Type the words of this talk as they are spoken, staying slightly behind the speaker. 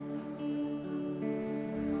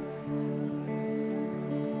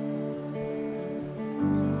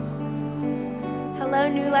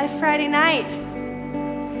New Life Friday night.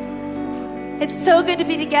 It's so good to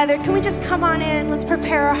be together. Can we just come on in? Let's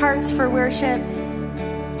prepare our hearts for worship.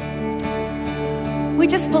 We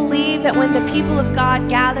just believe that when the people of God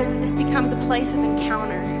gather, that this becomes a place of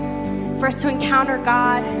encounter. For us to encounter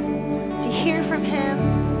God, to hear from Him,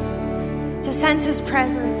 to sense His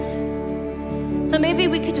presence. So maybe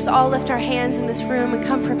we could just all lift our hands in this room and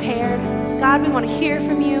come prepared. God, we want to hear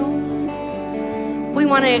from you. We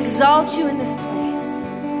want to exalt you in this place.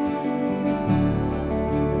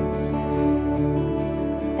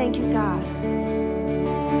 Thank you, God.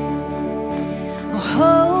 Oh,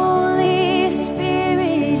 Holy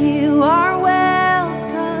Spirit, you are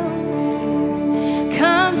welcome here.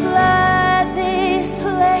 Come flood this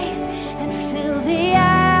place and fill the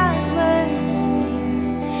atmosphere.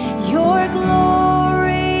 Your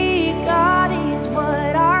glory, God, is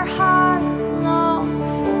what our hearts long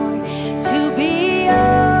for. To be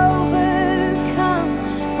overcome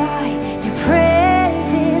by your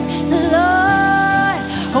presence, Lord.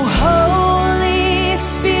 Oh, Holy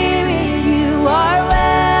Spirit, you are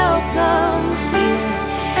welcome here.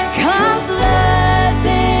 Come flood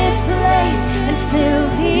this place and fill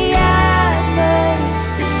the atmosphere.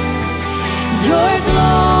 Your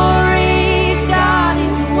glory, God,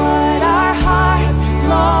 is what our hearts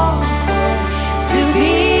long for. To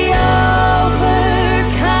be overcome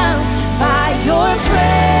by your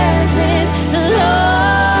presence, Lord.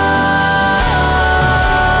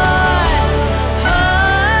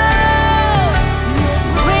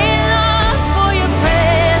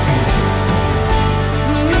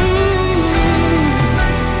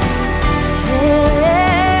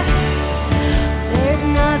 There's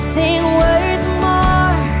nothing worth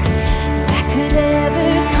more that could ever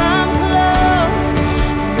come close.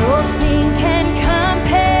 Nothing can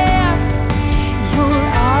compare. You're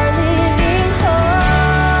our living hope.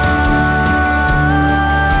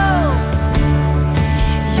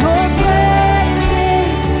 Your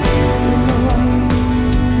presence, Lord.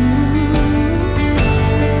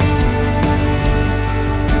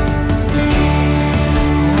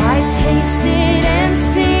 I've tasted and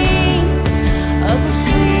seen of the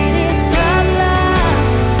sweetest of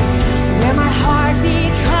loves, where my heart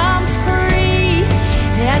becomes free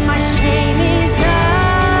and my shame is undone.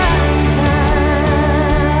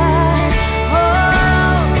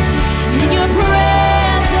 Oh, in your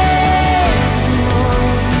presence,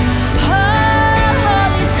 Lord. Oh,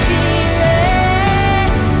 Holy Spirit.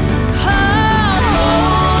 Oh,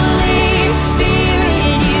 Holy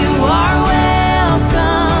Spirit, you are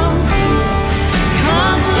welcome here.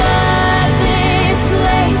 Come flood this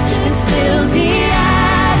place and fill the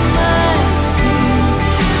atmosphere.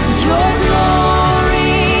 Your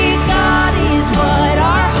glory, God, is what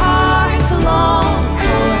our hearts long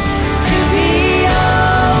for. To be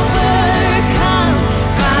overcome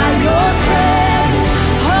by your presence.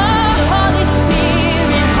 Oh, Holy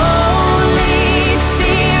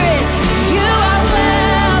Spirit, you are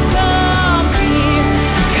welcome here.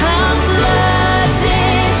 Come flood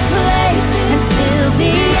this place and fill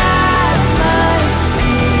the atmosphere.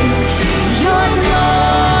 Your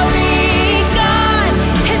glory, God,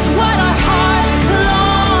 is what our hearts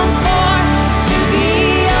long for. To be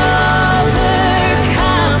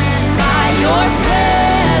overcome by your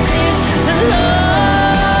presence, Lord.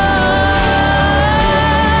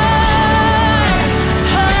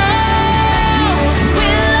 Oh, we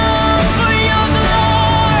long for your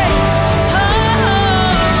glory.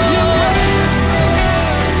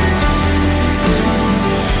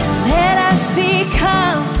 Let us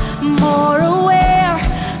become more aware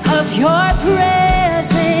of your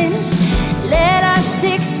presence. Let us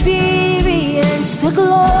experience the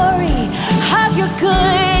glory of your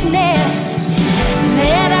goodness.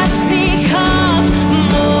 Let us become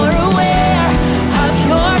more aware of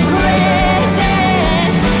your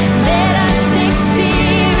presence. Let us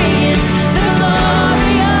experience the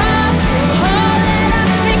glory of. Oh,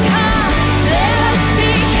 let us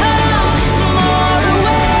become more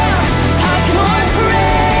aware of your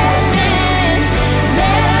presence.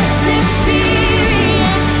 Let us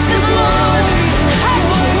experience the glory of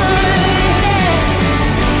your goodness.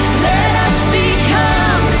 Let us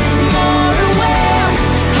become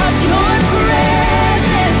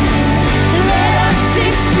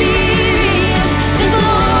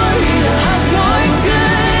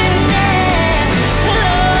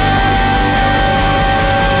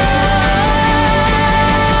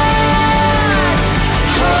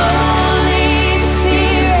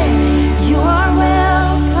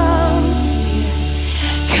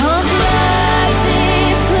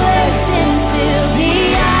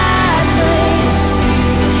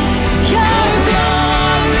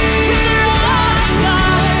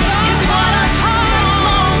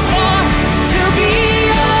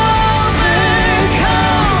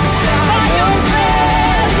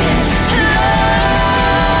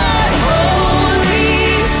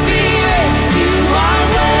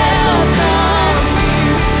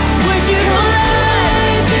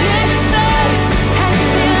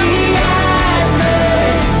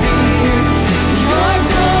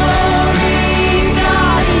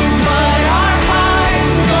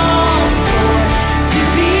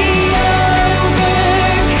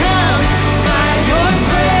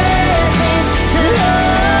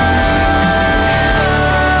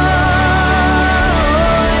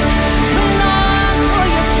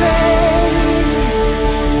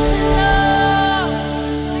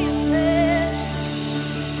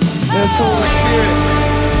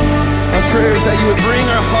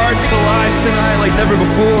hearts to life tonight like never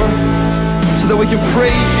before, so that we can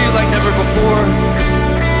praise you like never before.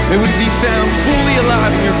 May we be found fully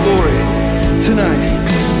alive in your glory tonight.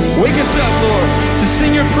 Wake us up, Lord, to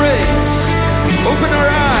sing your praise. Open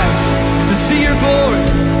our eyes to see your glory.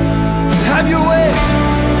 Have your way.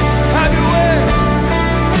 Have your way.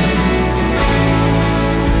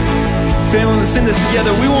 Family, let's sing this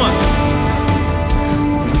together. We want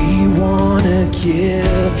to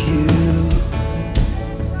give you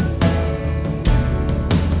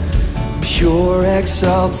pure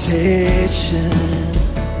exaltation.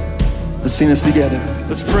 Let's sing this together.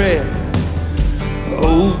 Let's pray it.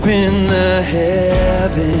 Open the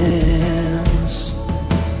heavens.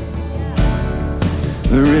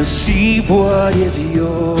 Receive what is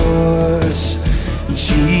yours,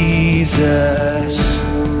 Jesus.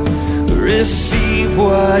 Receive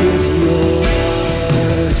what is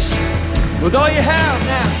yours. With all you have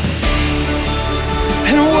now.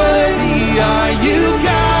 And worthy are you,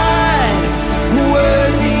 God.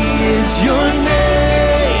 Worthy is your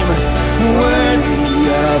name. Worthy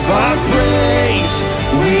of our praise.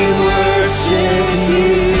 We worship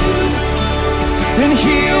you. And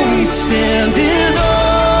here we stand in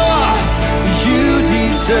awe. You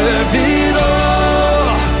deserve it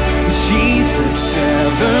all. Jesus,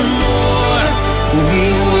 evermore we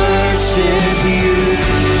worship you.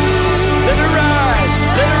 Let it rise,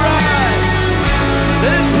 let it rise.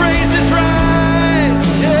 Let his praises rise.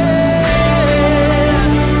 Yeah.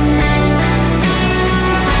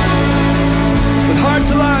 With hearts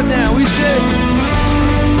alive now, we say,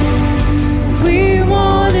 we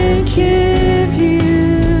want to give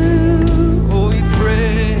you, oh, we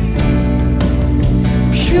pray,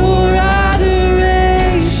 pure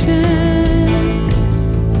adoration.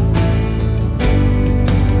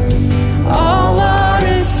 All our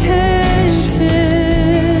attention,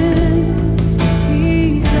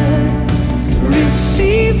 Jesus.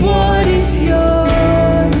 Receive what is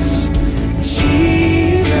yours,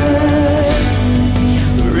 Jesus.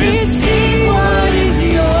 Receive what is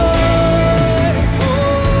yours. Oh,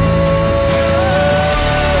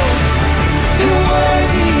 and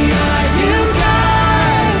worthy are you,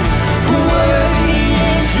 God. Worthy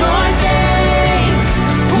is your name.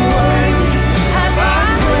 Worthy of our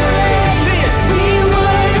praise. We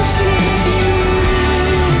worship you.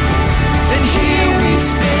 And here we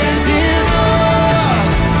stand in awe.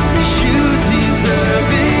 You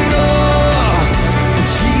deserve it all.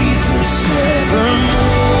 Jesus,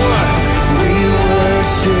 evermore we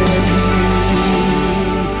worship you.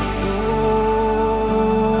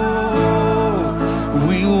 Oh,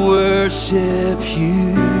 we worship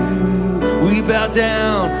you. We bow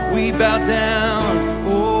down, we bow down.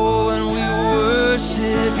 Oh, and we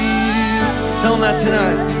worship you. Tell them that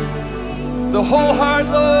tonight. The whole heart,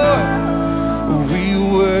 Lord. We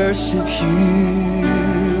worship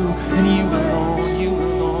you, and you alone, you alone.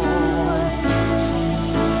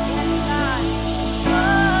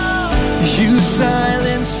 You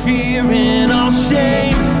silence fear and all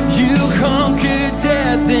shame. You conquered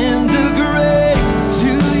death and the grave.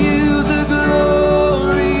 To you the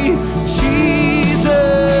glory, Jesus.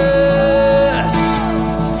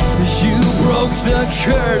 You broke the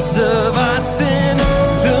curse of our sin.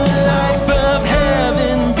 The life of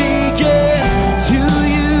heaven begins. To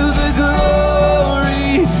you the glory.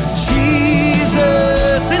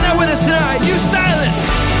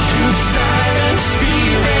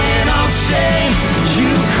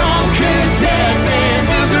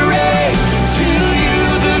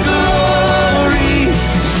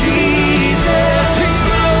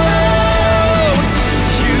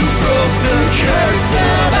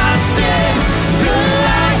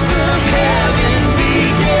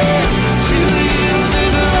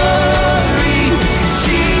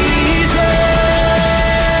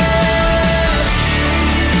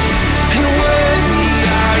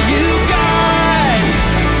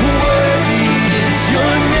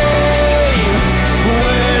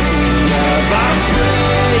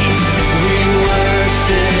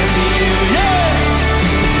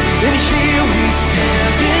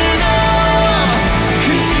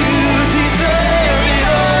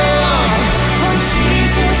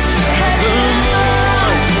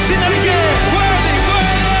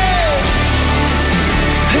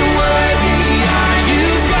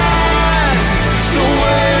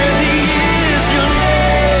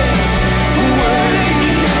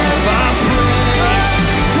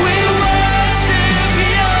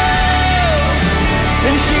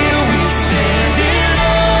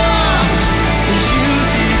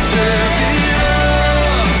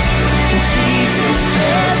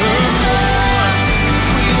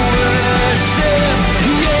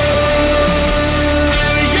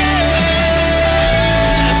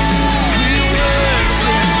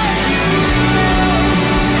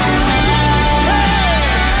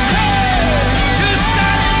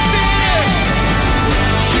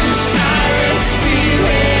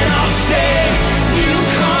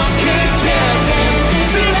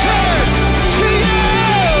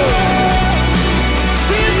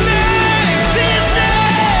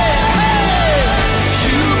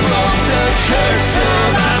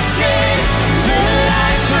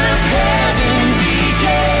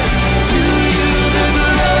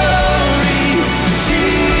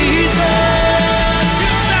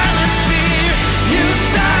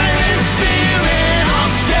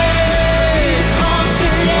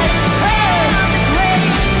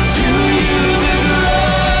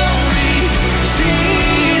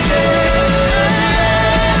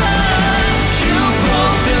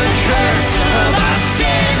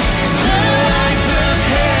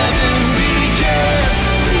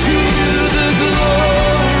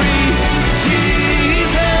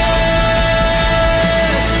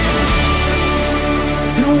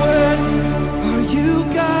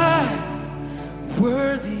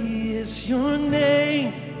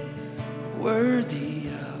 worthy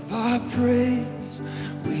of our praise.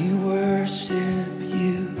 We worship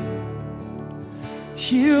you.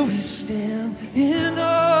 Here we stand in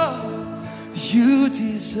awe. You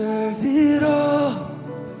deserve it all.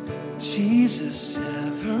 Jesus,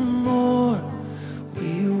 evermore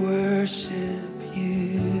we worship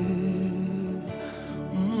you.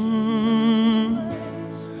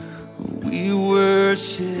 We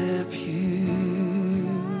worship you.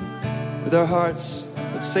 With our hearts,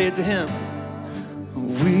 let's say it to him.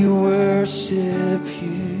 We worship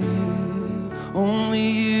you. Only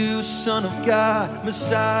you, Son of God,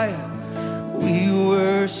 Messiah. We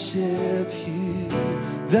worship you.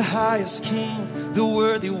 The highest King, the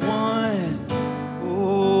worthy one.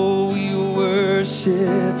 Oh, we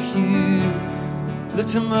worship you.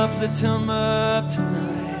 Lift him up tonight.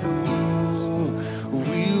 Oh,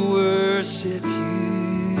 we worship you.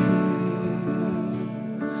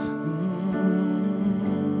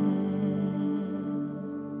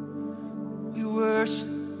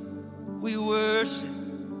 We worship.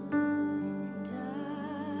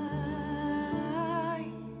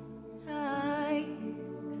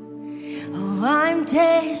 Oh, I'm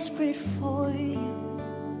desperate for you.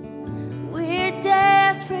 We're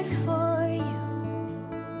desperate for you.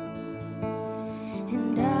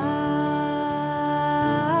 And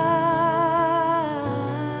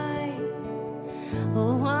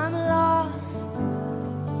oh, I'm lost.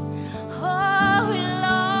 Oh, we're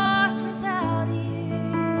lost without you.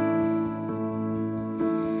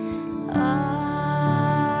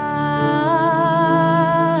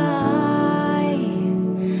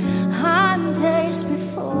 I'm desperate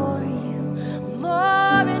for you.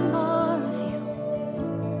 More and more of you.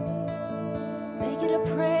 Make it a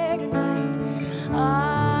prayer tonight.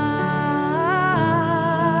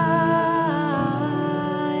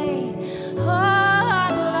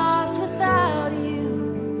 I'm lost without you.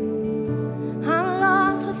 I'm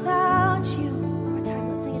lost without you. One more time,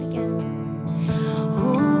 let's sing it again. Oh,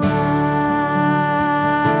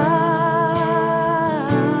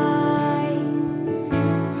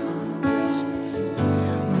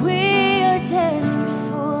 we are desperate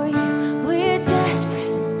for you. We're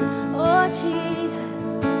desperate. Oh, Jesus.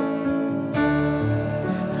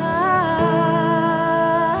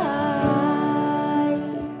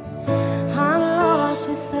 I'm lost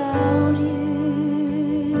without you.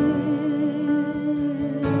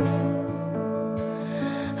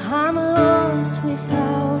 I'm lost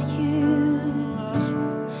without you.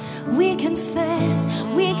 We confess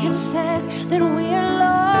that we're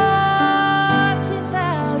lost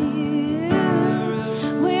without you.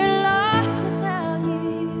 We're lost without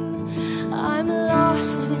you. I'm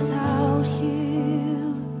lost without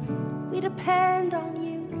you. We depend on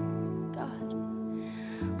you, God.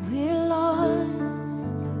 We're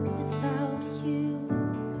lost without you.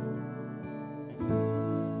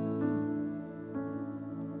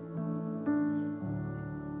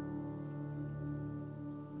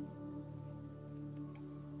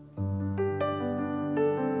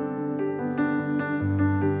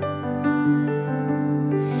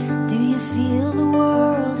 Do you feel the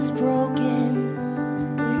world is broken?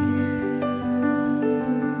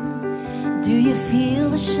 Do you feel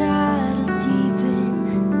the shadows deepen?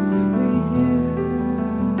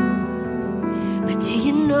 But do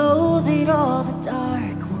you know that all the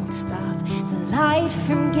dark won't stop the light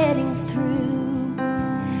from getting through?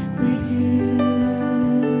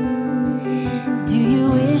 Do you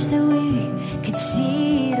wish that we could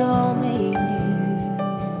see it all made new?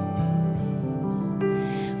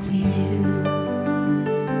 We do.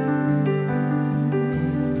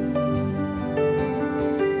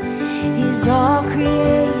 Is all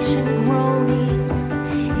creation groaning?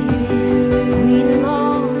 Is we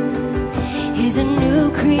long? Is a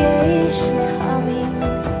new creation coming?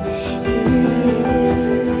 Is.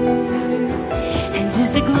 And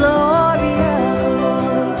is the glory of the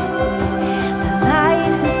Lord the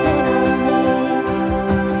light within our midst?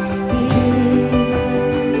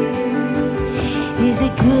 Is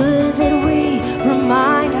it good that we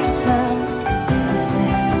remind ourselves of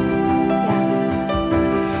this? Yeah,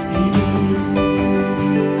 it is.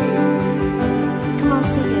 Come on,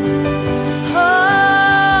 sing it.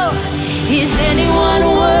 Oh, is anyone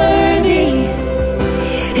worthy?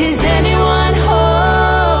 Is anyone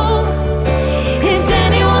whole? Is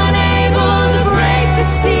anyone able to break the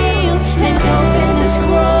seal and open the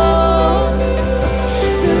scroll?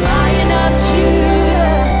 The Lion of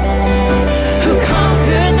Judah, who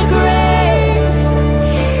conquered the grave.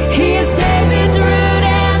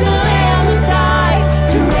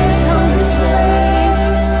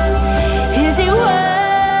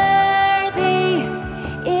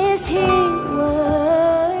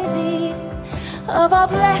 of all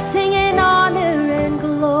blessing and honor and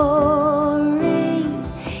glory.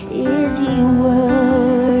 Is he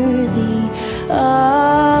worthy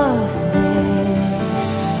of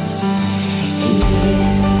this? He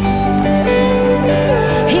is.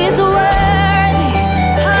 He's worthy.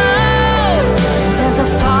 Oh, does the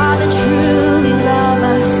Father truly love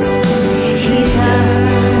us? He does.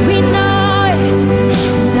 We know it.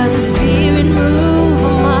 Does the Spirit move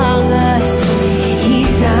among us? He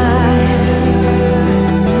does.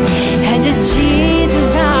 And does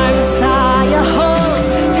Jesus, our Messiah, hold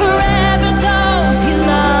forever those he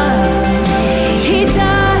loves? He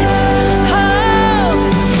does. Oh,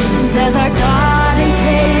 does our God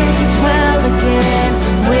intend to dwell again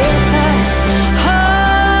with us?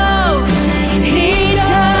 Oh, he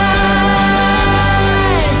does.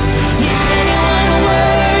 Is anyone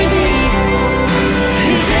worthy?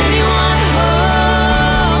 Is anyone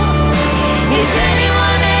whole? Is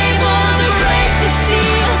anyone able to break the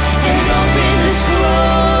seal and open the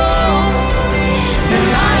scroll? The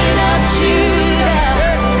Lion of Judah,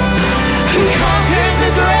 who conquered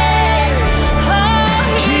the grave.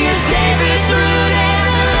 Oh, he is David's root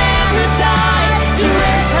and the Lamb who died to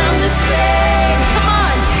rise from the slave. Come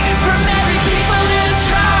on, from every people and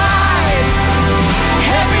tribe,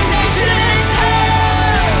 every nation and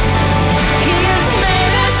tongue. He has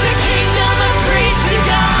made us a kingdom of priests to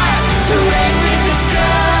God, to reign with the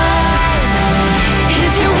Son.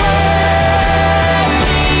 Is he worthy?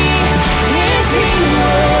 Is he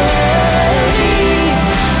worthy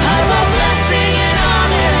of all blessing and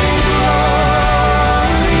honor and glory?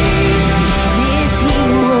 Is he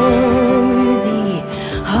worthy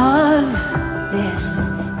of this?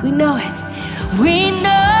 We know it. We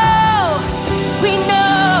know. We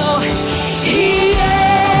know. He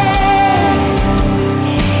is.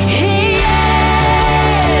 He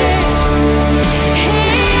is. He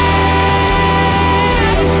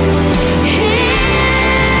is. He is.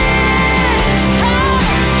 Oh,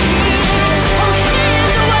 he is. Oh, he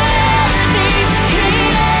is worthy. He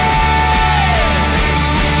is.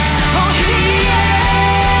 Oh, he is.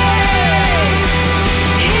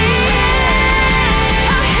 He is.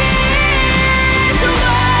 Oh, he is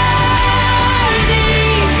worthy.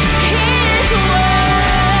 He is worthy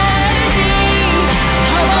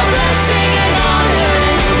of all blessing and honor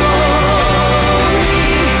and glory.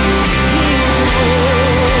 He is worthy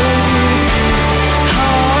of this.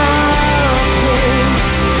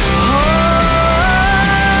 Oh,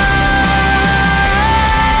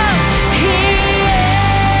 he is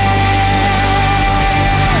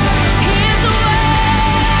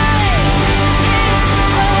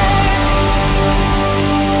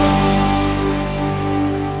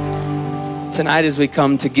Tonight, as we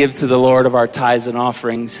come to give to the Lord of our tithes and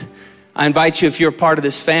offerings, I invite you, if you're part of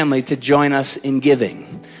this family, to join us in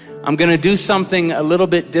giving. I'm going to do something a little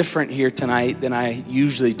bit different here tonight than I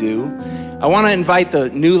usually do. I want to invite the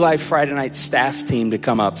New Life Friday Night staff team to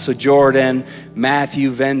come up. So Jordan,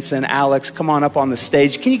 Matthew, Vincent, Alex, come on up on the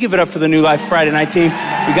stage. Can you give it up for the New Life Friday Night team?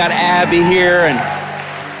 We got Abby here, and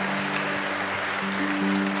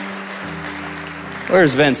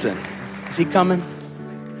where's Vincent? Is he coming?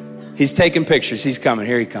 He's taking pictures. He's coming.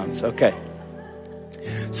 Here he comes. Okay.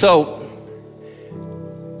 So,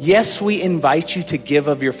 yes, we invite you to give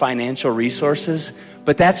of your financial resources,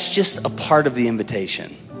 but that's just a part of the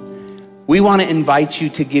invitation. We want to invite you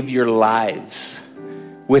to give your lives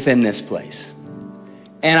within this place.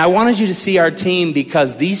 And I wanted you to see our team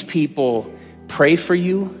because these people pray for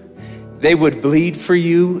you. They would bleed for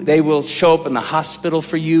you. They will show up in the hospital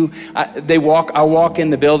for you. I walk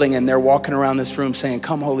in the building and they're walking around this room saying,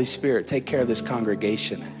 "Come, Holy Spirit, take care of this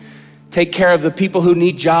congregation. Take care of the people who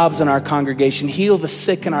need jobs in our congregation. Heal the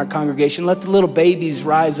sick in our congregation. Let the little babies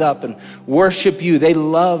rise up and worship you." They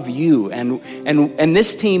love you. And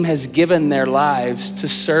this team has given their lives to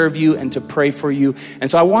serve you and to pray for you.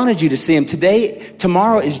 And so I wanted you to see them.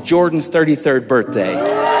 Tomorrow is Jordan's 33rd birthday.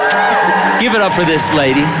 Give it up for this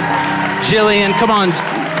lady. Jillian, come on.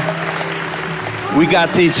 We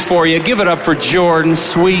got these for you. Give it up for Jordan,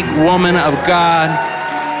 sweet woman of God.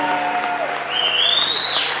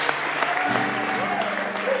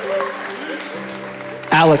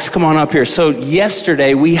 Alex, come on up here. So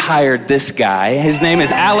yesterday we hired this guy. His name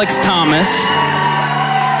is Alex Thomas.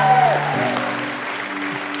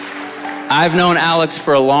 I've known Alex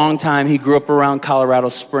for a long time. He grew up around Colorado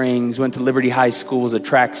Springs, went to Liberty High School, was a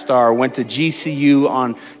track star, went to GCU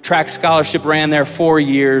on track scholarship, ran there 4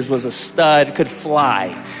 years, was a stud, could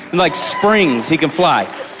fly. Like Springs, he can fly.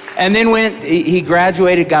 And then he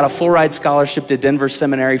graduated, got a full ride scholarship to Denver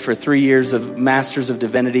Seminary for 3 years of Masters of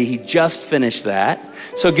Divinity. He just finished that.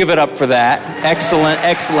 So give it up for that. Excellent,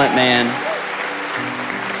 excellent man.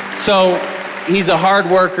 So he's a hard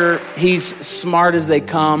worker. He's smart as they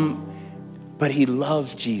come, but he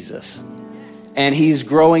loves Jesus. And he's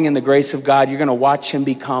growing in the grace of God. You're going to watch him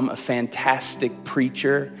become a fantastic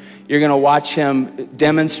preacher. You're going to watch him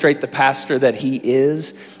demonstrate the pastor that he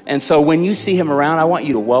is. And so when you see him around, I want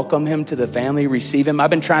you to welcome him to the family, receive him. I've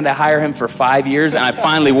been trying to hire him for 5 years, and I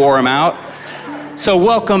finally wore him out. So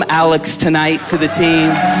welcome Alex tonight to the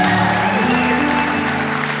team.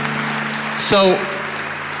 So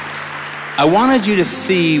I wanted you to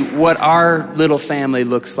see what our little family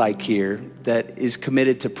looks like here that is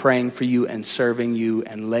committed to praying for you and serving you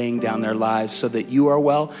and laying down their lives so that you are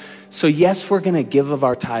well. So yes, we're going to give of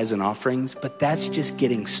our tithes and offerings, but that's just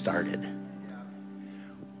getting started.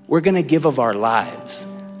 We're going to give of our lives,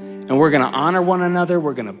 and we're going to honor one another.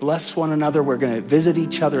 We're going to bless one another. We're going to visit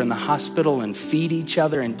each other in the hospital and feed each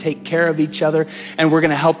other and take care of each other. And we're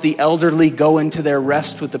going to help the elderly go into their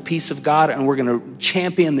rest with the peace of God. And we're going to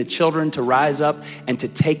champion the children to rise up and to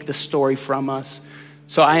take the story from us.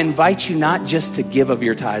 So I invite you not just to give of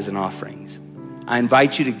your tithes and offerings. I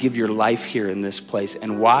invite you to give your life here in this place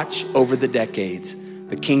and watch over the decades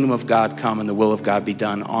the kingdom of God come and the will of God be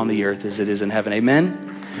done on the earth as it is in heaven. Amen?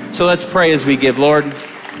 So let's pray as we give. Lord,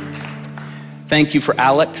 thank you for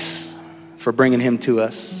Alex, for bringing him to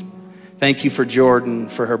us. Thank you for Jordan,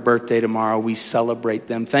 for her birthday tomorrow. We celebrate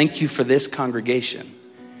them. Thank you for this congregation.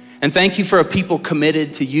 And thank you for a people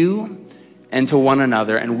committed to you and to one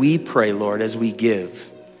another. And we pray, Lord, as we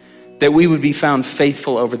give, that we would be found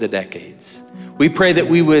faithful over the decades. We pray that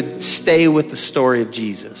we would stay with the story of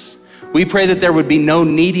Jesus. We pray that there would be no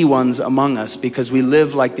needy ones among us because we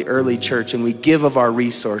live like the early church and we give of our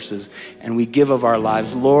resources and we give of our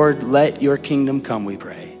lives. Lord, let your kingdom come, we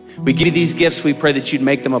pray. We give you these gifts. We pray that you'd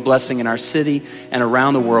make them a blessing in our city and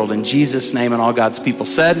around the world. In Jesus' name, and all God's people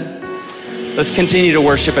said, let's continue to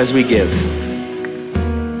worship as we give.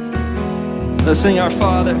 Let's sing Our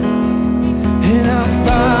Father. And our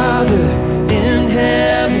Father in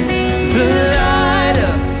heaven, the light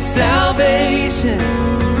of salvation.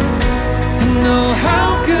 Oh,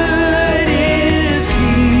 how good is he?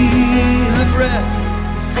 The breath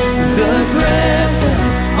of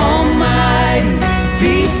Almighty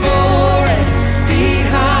before and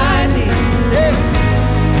behind me.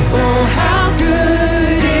 Oh, how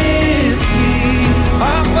good is he?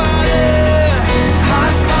 Our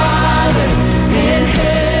Father in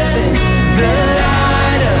heaven, the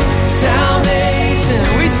light of salvation.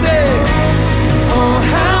 We say, oh,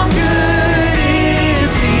 how good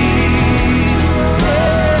is he?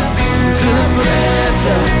 The breath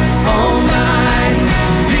of Almighty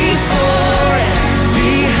before and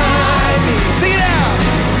behind me. Sing it out.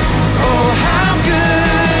 Oh, how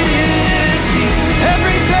good is he?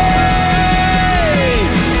 Everything,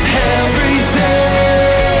 everything,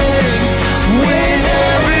 with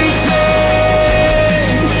everything,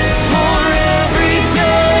 for everything.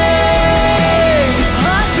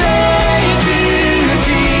 Thank you,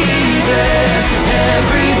 Jesus.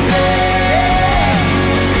 Everything,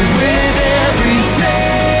 with everything,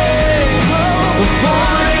 for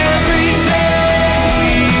everything.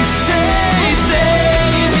 Say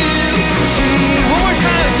thank you, Jesus. One more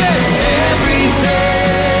time, say everything,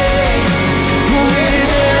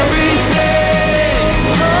 with everything,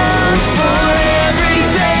 for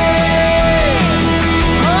everything.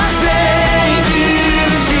 Thank you,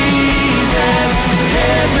 Jesus.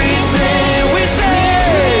 Everything we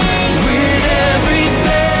say, with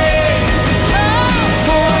everything,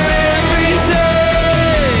 for everything.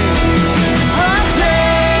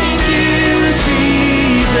 Thank you,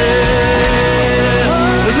 Jesus.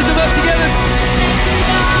 Let's lift them up together.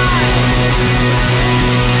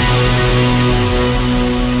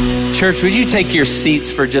 Church, would you take your seats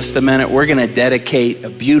for just a minute? We're going to dedicate a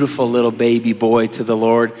beautiful little baby boy to the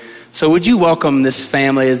Lord. So would you welcome this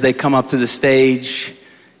family as they come up to the stage?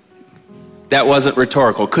 That wasn't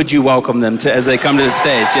rhetorical. Could you welcome them as they come to the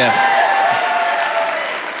stage? Yes.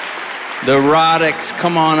 The Roddicks,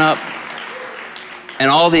 come on up. And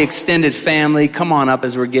all the extended family, come on up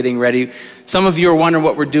as we're getting ready. Some of you are wondering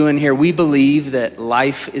what we're doing here. We believe that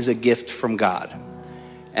life is a gift from God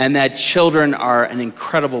and that children are an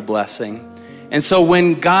incredible blessing. And so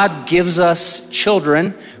when God gives us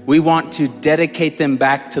children, we want to dedicate them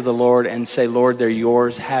back to the Lord and say, Lord, they're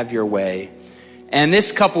yours, have your way. And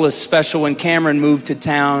this couple is special. When Cameron moved to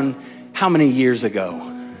town, how many years ago?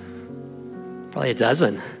 Probably a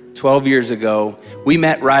dozen. 12 years ago. We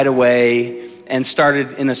met right away. and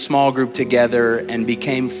started in a small group together and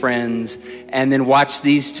became friends, and then watched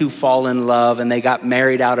these two fall in love, and they got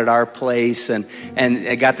married out at our place, and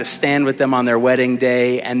I got to stand with them on their wedding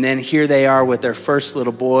day, and then here they are with their first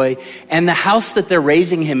little boy. And the house that they're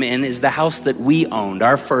raising him in is the house that we owned,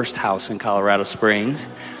 our first house in Colorado Springs,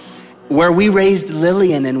 where we raised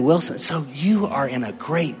Lillian and Wilson. So you are in a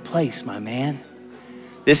great place, my man.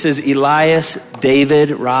 This is Elias David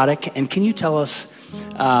Roddick. And can you tell us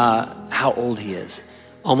how old he is?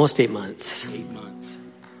 Almost 8 months. 8 months.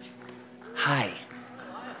 Hi.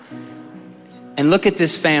 And look at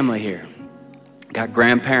this family here. Got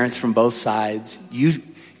grandparents from both sides.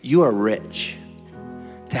 You are rich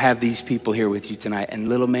to have these people here with you tonight. And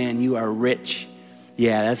little man, you are rich.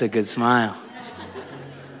 Yeah, that's a good smile.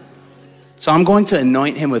 So I'm going to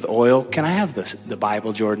anoint him with oil. Can I have the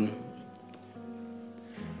Bible, Jordan?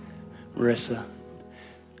 Marissa,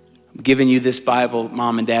 I'm giving you this Bible,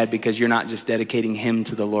 Mom and Dad, because you're not just dedicating him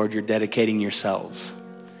to the Lord, you're dedicating yourselves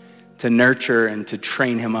to nurture and to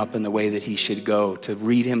train him up in the way that he should go, to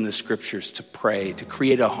read him the scriptures, to pray, to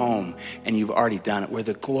create a home, and you've already done it, where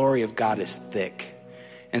the glory of God is thick.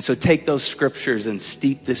 And so take those scriptures and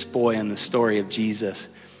steep this boy in the story of Jesus.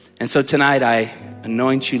 And so tonight I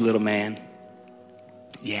anoint you, little man.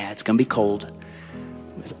 Yeah, it's gonna be cold.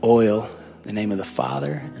 With oil, in the name of the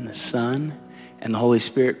Father and the Son and the Holy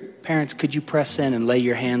Spirit. Parents, could you press in and lay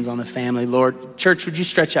your hands on the family? Lord, church, would you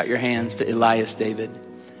stretch out your hands to Elias David?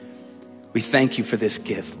 We thank you for this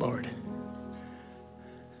gift, Lord.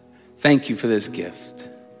 Thank you for this gift.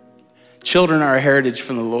 Children are a heritage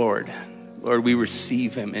from the Lord. Lord, we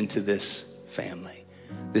receive him into this family,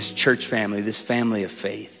 this church family, this family of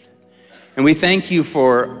faith. And we thank you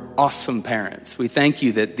for awesome parents. We thank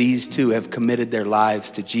you that these two have committed their lives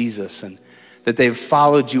to Jesus and that they've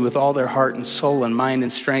followed you with all their heart and soul and mind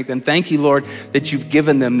and strength. And thank you, Lord, that you've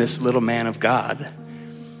given them this little man of God.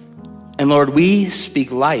 And Lord, we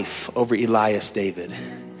speak life over Elias David.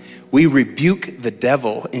 We rebuke the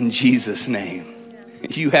devil in Jesus' name.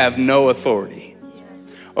 You have no authority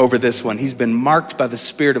over this one. He's been marked by the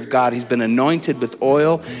Spirit of God. He's been anointed with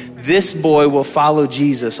oil. This boy will follow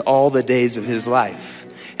Jesus all the days of his life.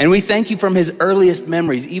 And we thank you from his earliest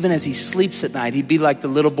memories, even as he sleeps at night, he'd be like the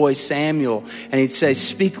little boy Samuel, and he'd say,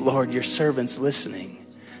 "Speak, Lord, your servant's listening."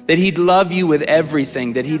 That he'd love you with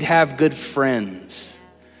everything, that he'd have good friends.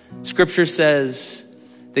 Scripture says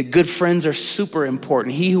that good friends are super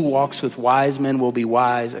important. He who walks with wise men will be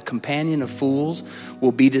wise. A companion of fools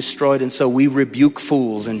will be destroyed. And so we rebuke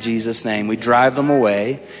fools in Jesus' name. We drive them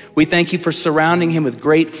away. We thank you for surrounding him with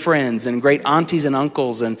great friends and great aunties and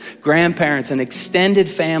uncles and grandparents and extended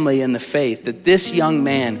family in the faith, that this young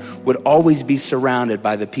man would always be surrounded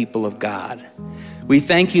by the people of God. We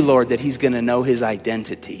thank you, Lord, that he's going to know his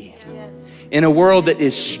identity. In a world that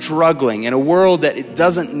is struggling, in a world that it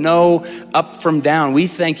doesn't know up from down, we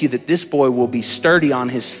thank you that this boy will be sturdy on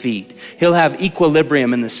his feet. He'll have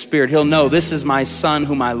equilibrium in the spirit. He'll know, this is my son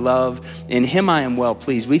whom I love. In him I am well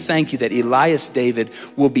pleased. We thank you that Elias David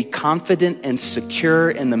will be confident and secure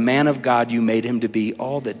in the man of God you made him to be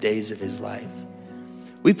all the days of his life.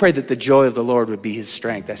 We pray that the joy of the Lord would be his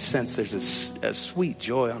strength. I sense there's a sweet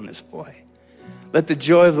joy on this boy. Let the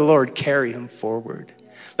joy of the Lord carry him forward.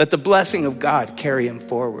 Let the blessing of God carry him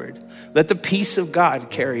forward. Let the peace of God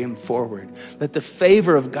carry him forward. Let the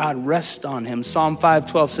favor of God rest on him. Psalm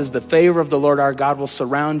 5:12 says, the favor of the Lord our God will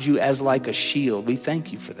surround you as like a shield. We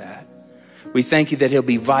thank you for that. We thank you that he'll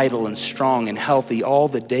be vital and strong and healthy all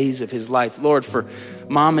the days of his life. Lord, for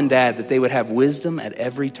mom and dad, that they would have wisdom at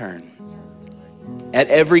every turn. At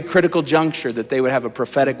every critical juncture, that they would have a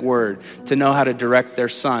prophetic word to know how to direct their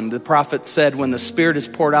son. The prophet said, when the Spirit is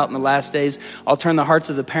poured out in the last days, I'll turn the hearts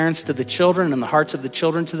of the parents to the children and the hearts of the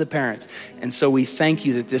children to the parents. And so we thank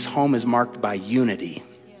you that this home is marked by unity.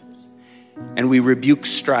 And we rebuke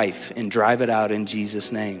strife and drive it out in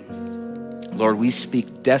Jesus' name. Lord, we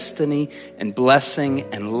speak destiny and blessing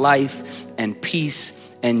and life and peace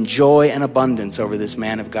and joy and abundance over this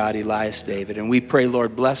man of God, Elias David. And we pray,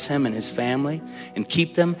 Lord, bless him and his family and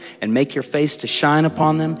keep them and make your face to shine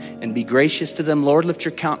upon them and be gracious to them. Lord, lift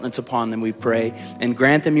your countenance upon them, we pray, and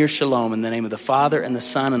grant them your shalom in the name of the Father and the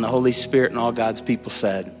Son and the Holy Spirit, and all God's people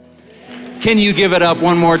said. Can you give it up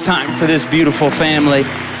one more time for this beautiful family?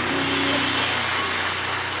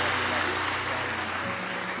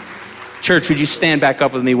 Church, would you stand back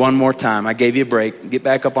up with me one more time? I gave you a break. Get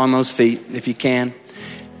back up on those feet if you can.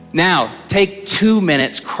 Now, take 2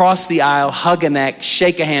 minutes, cross the aisle, hug a neck,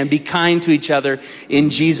 shake a hand, be kind to each other in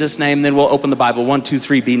Jesus' name. Then we'll open the Bible. 1, 2,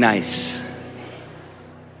 3, be nice.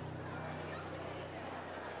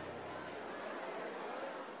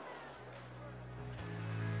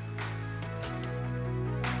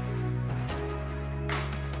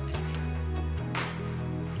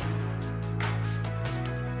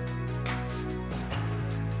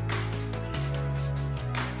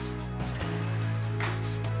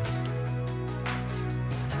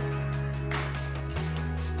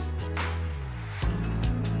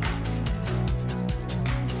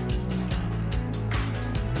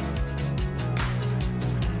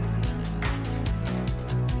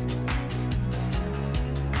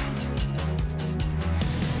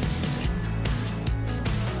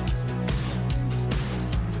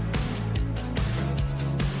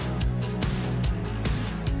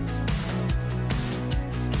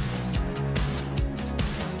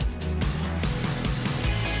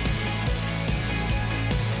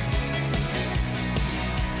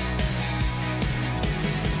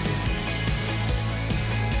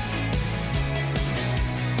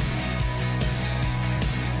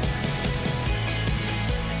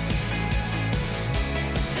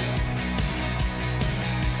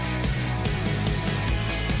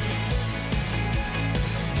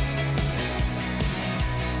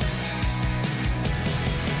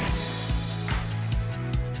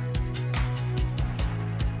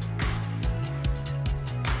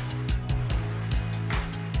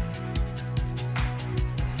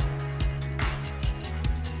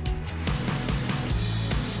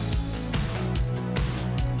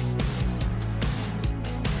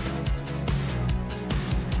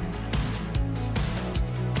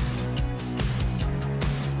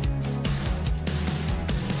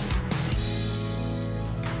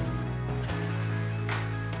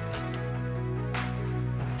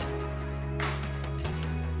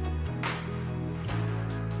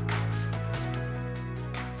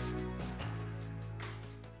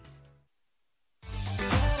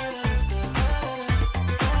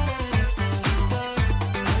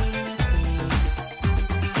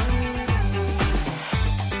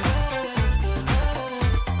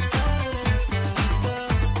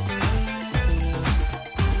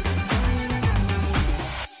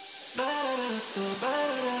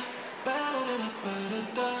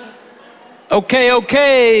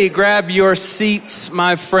 Okay, grab your seats,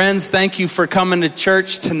 my friends. Thank you for coming to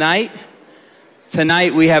church tonight.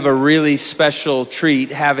 Tonight we have a really special treat,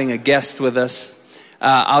 having a guest with us.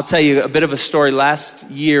 I'll tell you a bit of a story.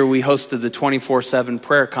 Last year we hosted the 24/7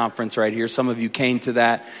 prayer conference right here. Some of you came to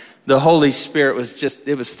that. The Holy Spirit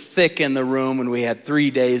it was thick in the room, and we had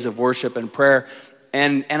 3 days of worship and prayer.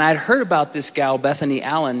 And I'd heard about this gal, Bethany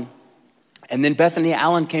Allen, and then Bethany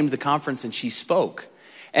Allen came to the conference and she spoke.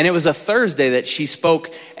 And it was a Thursday that she spoke,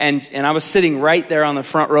 and I was sitting right there on the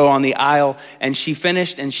front row on the aisle, and she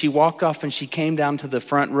finished, and she walked off, and she came down to the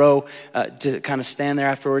front row to kind of stand there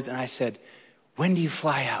afterwards, and I said, "When do you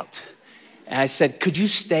fly out?" And I said, "Could you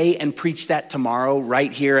stay and preach that tomorrow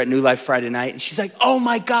right here at New Life Friday night?" And she's like, "Oh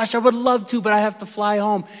my gosh, I would love to, but I have to fly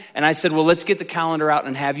home." And I said, "Well, let's get the calendar out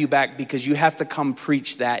and have you back, because you have to come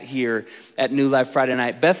preach that here at New Life Friday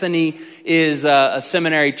night." Bethany is a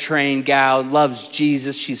seminary trained gal, loves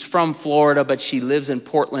Jesus. She's from Florida, but she lives in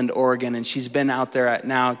Portland, Oregon, and she's been out there at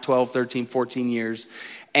now 12, 13, 14 years.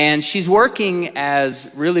 And she's working as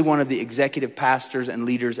really one of the executive pastors and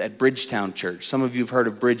leaders at Bridgetown Church. Some of you have heard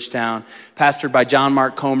of Bridgetown, pastored by John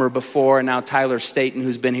Mark Comer before, and now Tyler Staten,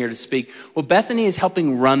 who's been here to speak. Well, Bethany is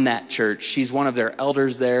helping run that church. She's one of their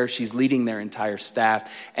elders there. She's leading their entire staff,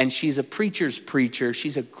 and she's a preacher's preacher.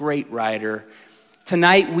 She's a great writer.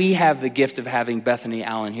 Tonight, we have the gift of having Bethany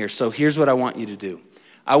Allen here. So here's what I want you to do.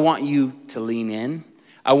 I want you to lean in.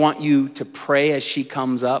 I want you to pray as she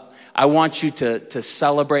comes up. I want you to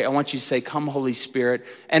celebrate. I want you to say, "Come, Holy Spirit,"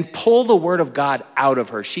 and pull the word of God out of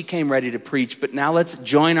her. She came ready to preach, but now let's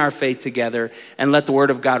join our faith together and let the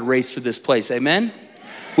word of God race through this place. Amen?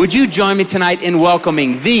 Would you join me tonight in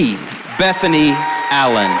welcoming the Bethany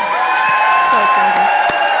Allen? So excited.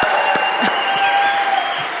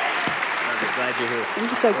 Glad you're here.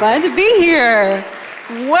 I'm so glad to be here.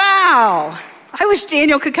 Wow. I wish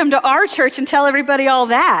Daniel could come to our church and tell everybody all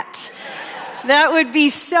that. That would be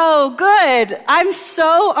so good. I'm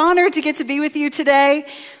so honored to get to be with you today.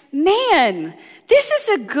 Man, this is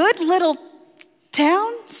a good little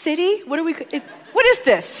town, city. What is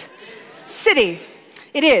this? City.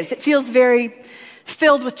 It is. It feels very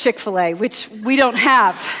filled with Chick-fil-A, which we don't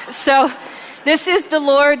have. So this is the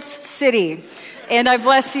Lord's city, and I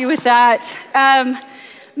bless you with that.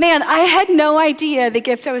 Man, I had no idea the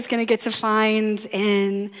gift I was going to get to find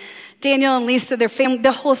in Daniel and Lisa, their family,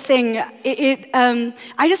 the whole thing.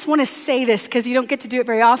 I just want to say this because you don't get to do it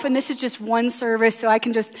very often. This is just one service, so I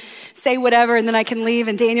can just say whatever and then I can leave,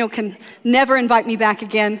 and Daniel can never invite me back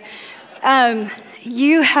again.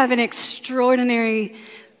 You have extraordinary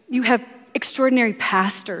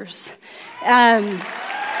pastors.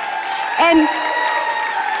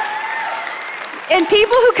 And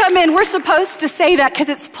people who come in, we're supposed to say that because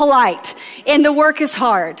it's polite and the work is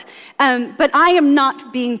hard. But I am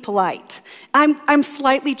not being polite. I'm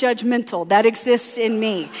slightly judgmental. That exists in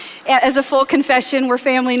me. As a full confession, we're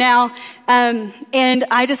family now. And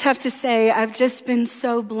I just have to say, I've just been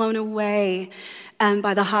so blown away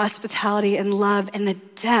by the hospitality and love and the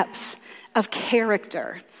depth of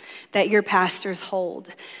character that your pastors hold.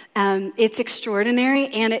 It's extraordinary,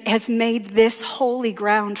 and it has made this holy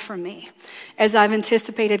ground for me. As I've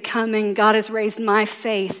anticipated coming, God has raised my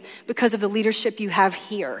faith because of the leadership you have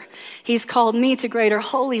here. He's called me to greater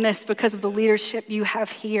holiness because of the leadership you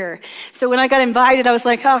have here. So when I got invited, I was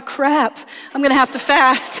like, oh crap, I'm gonna have to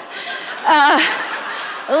fast.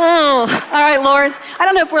 All right, Lord. I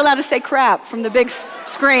don't know if we're allowed to say crap from the big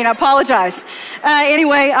screen. I apologize.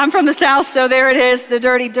 Anyway, I'm from the South, so there it is, the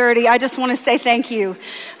dirty. I just want to say thank you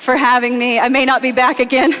for having me. I may not be back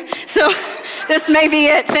again, so this may be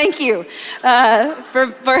it. Thank you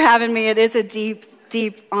for having me. It is a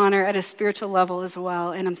deep honor at a spiritual level as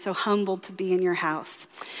well, and I'm so humbled to be in your house.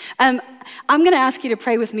 I'm going to ask you to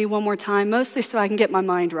pray with me one more time, mostly so I can get my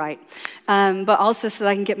mind right, but also so that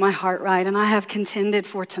I can get my heart right, and I have contended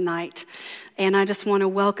for tonight, and I just want to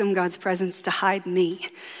welcome God's presence to hide me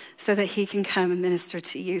so that he can come and minister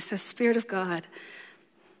to you. So Spirit of God,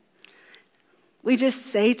 we just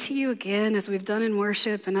say to you again, as we've done in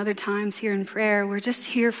worship and other times here in prayer, we're just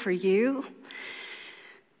here for you.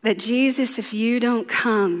 That Jesus, if you don't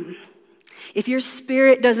come, if your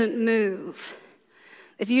spirit doesn't move,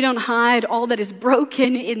 if you don't hide all that is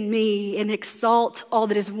broken in me and exalt all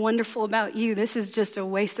that is wonderful about you, this is just a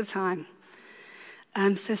waste of time.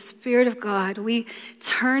 So Spirit of God, we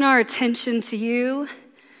turn our attention to you.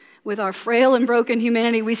 With our frail and broken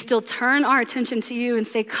humanity, we still turn our attention to you and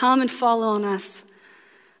say, come and fall on us.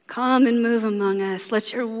 Come and move among us.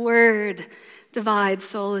 Let your word divide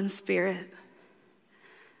soul and spirit.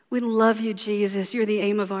 We love you, Jesus. You're the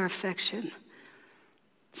aim of our affection.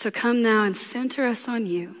 So come now and center us on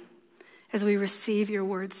you as we receive your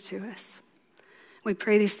words to us. We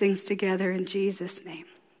pray these things together in Jesus' name.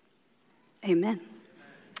 Amen.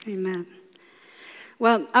 Amen.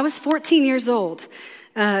 Well, I was 14 years old,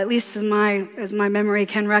 at least as my memory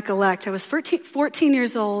can recollect. I was 14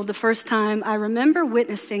 years old the first time I remember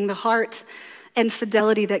witnessing the heart and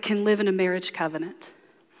fidelity that can live in a marriage covenant.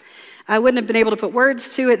 I wouldn't have been able to put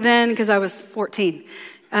words to it then because I was 14.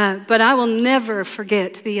 But I will never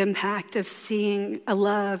forget the impact of seeing a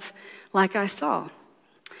love like I saw.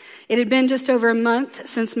 It had been just over a month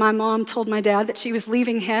since my mom told my dad that she was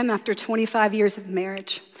leaving him after 25 years of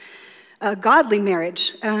marriage. A godly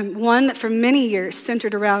marriage, one that for many years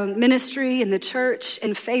centered around ministry and the church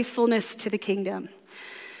and faithfulness to the kingdom.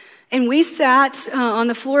 And we sat on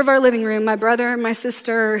the floor of our living room, my brother, my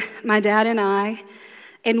sister, my dad, and I.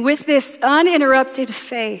 And with this uninterrupted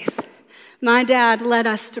faith, my dad led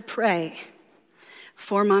us to pray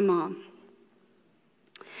for my mom.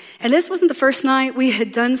 And this wasn't the first night we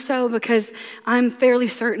had done so, because I'm fairly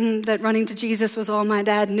certain that running to Jesus was all my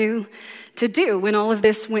dad knew to do when all of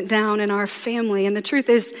this went down in our family. And the truth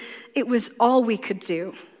is, it was all we could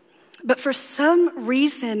do. But for some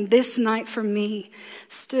reason, this night for me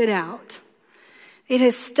stood out. It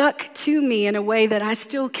has stuck to me in a way that I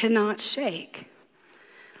still cannot shake.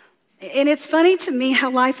 And it's funny to me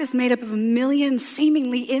how life is made up of a million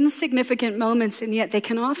seemingly insignificant moments, and yet they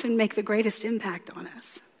can often make the greatest impact on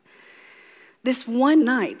us. This one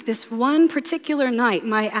night, this one particular night,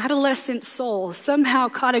 my adolescent soul somehow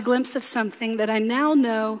caught a glimpse of something that I now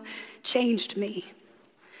know changed me.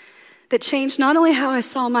 That changed not only how I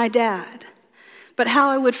saw my dad, but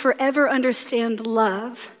how I would forever understand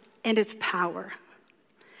love and its power.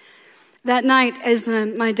 That night, as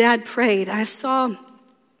my dad prayed, I saw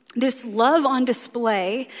this love on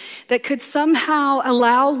display that could somehow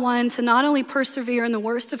allow one to not only persevere in the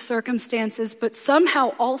worst of circumstances, but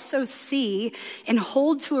somehow also see and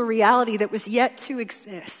hold to a reality that was yet to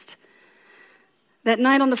exist. That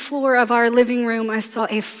night on the floor of our living room, I saw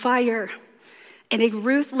a fire and a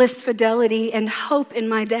ruthless fidelity and hope in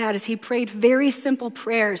my dad as he prayed very simple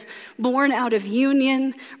prayers, born out of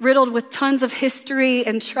union, riddled with tons of history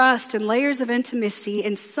and trust and layers of intimacy.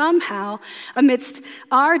 And somehow, amidst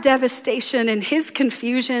our devastation and his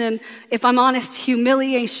confusion, and if I'm honest,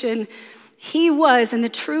 humiliation, he was, in the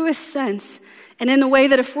truest sense, and in the way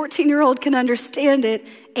that a 14-year-old can understand it,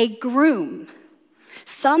 a groom,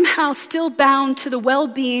 somehow still bound to the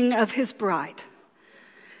well-being of his bride.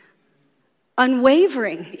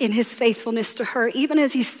 Unwavering in his faithfulness to her, even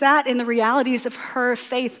as he sat in the realities of her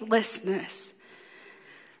faithlessness.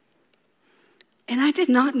 And I did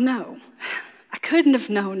not know, I couldn't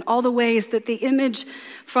have known all the ways that the image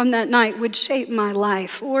from that night would shape my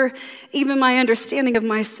life or even my understanding of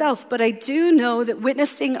myself. But I do know that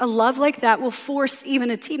witnessing a love like that will force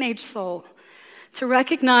even a teenage soul to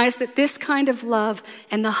recognize that this kind of love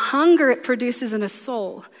and the hunger it produces in a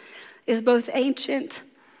soul is both ancient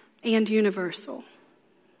and universal.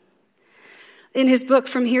 In his book,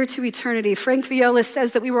 From Here to Eternity, Frank Viola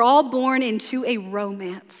says that we were all born into a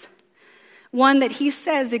romance, one that he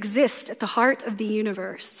says exists at the heart of the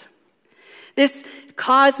universe. This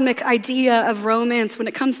cosmic idea of romance when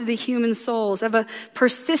it comes to the human souls, of a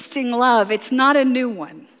persisting love, it's not a new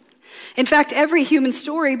one. In fact, every human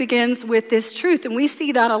story begins with this truth, and we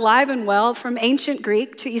see that alive and well from ancient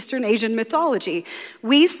Greek to Eastern Asian mythology.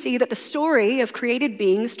 We see that the story of created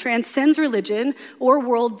beings transcends religion or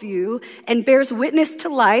worldview and bears witness to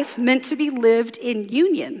life meant to be lived in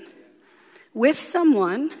union with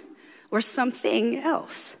someone or something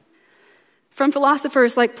else. From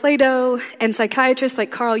philosophers like Plato and psychiatrists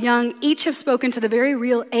like Carl Jung, each have spoken to the very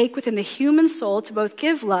real ache within the human soul to both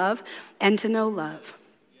give love and to know love.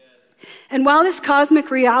 And while this cosmic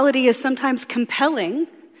reality is sometimes compelling,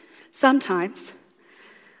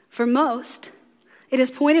 for most, it has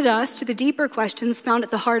pointed us to the deeper questions found at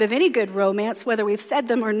the heart of any good romance, whether we've said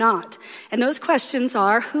them or not. And those questions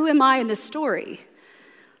are, who am I in this story?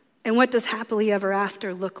 And what does happily ever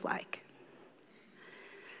after look like?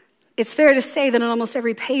 It's fair to say that on almost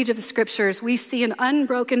every page of the scriptures, we see an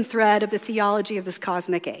unbroken thread of the theology of this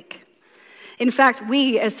cosmic ache. In fact,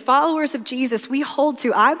 we, as followers of Jesus, we hold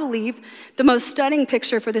to, I believe, the most stunning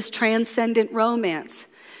picture for this transcendent romance.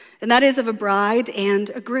 And that is of a bride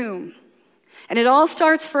and a groom. And it all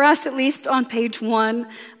starts for us, at least, on page 1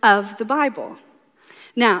 of the Bible.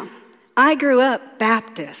 Now, I grew up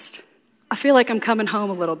Baptist. I feel like I'm coming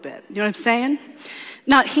home a little bit. You know what I'm saying?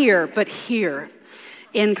 Not here, but here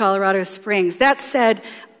in Colorado Springs. That said,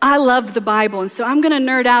 I love the Bible, and so I'm going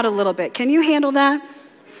to nerd out a little bit. Can you handle that?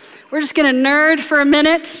 We're just going to nerd for a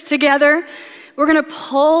minute together. we're going to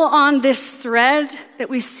pull on this thread that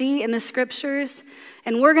we see in the scriptures,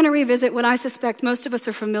 and we're going to revisit what I suspect most of us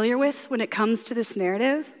are familiar with when it comes to this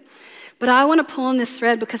narrative. But I want to pull on this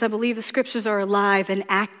thread because I believe the scriptures are alive and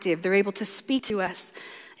active. They're able to speak to us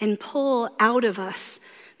and pull out of us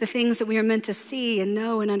the things that we are meant to see and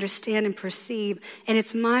know and understand and perceive. And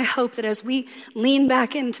it's my hope that as we lean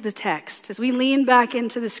back into the text, as we lean back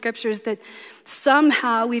into the scriptures, that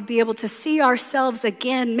somehow we'd be able to see ourselves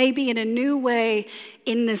again, maybe in a new way,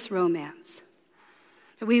 in this romance.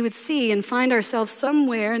 That we would see and find ourselves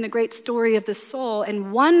somewhere in the great story of the soul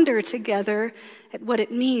and wonder together at what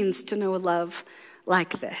it means to know a love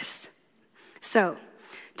like this. So,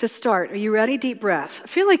 to start, are you ready? Deep breath. I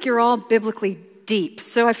feel like you're all biblically deep,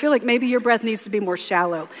 so I feel like maybe your breath needs to be more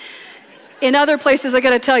shallow. In other places, I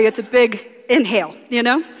gotta tell you, it's a big inhale, you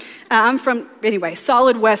know? I'm from,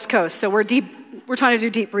 solid West Coast, so we're trying to do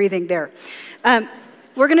deep breathing there.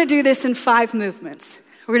 We're gonna do this in 5 movements.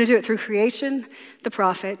 We're gonna do it through creation, the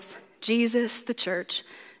prophets, Jesus, the church,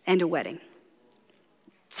 and a wedding.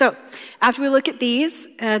 So, after we look at these,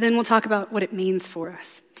 then we'll talk about what it means for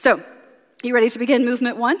us. So, you ready to begin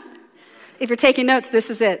movement 1? If you're taking notes, this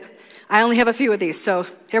is it. I only have a few of these, so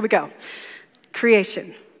here we go.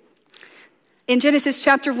 Creation. In Genesis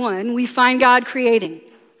chapter 1, we find God creating.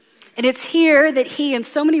 And it's here that he, in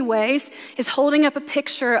so many ways, is holding up a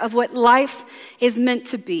picture of what life is meant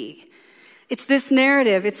to be. It's this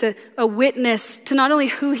narrative. It's a witness to not only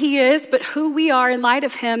who he is, but who we are in light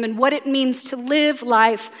of him and what it means to live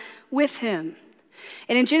life with him.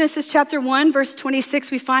 And in Genesis chapter 1, verse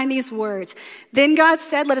 26, we find these words. Then God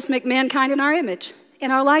said, let us make mankind in our image,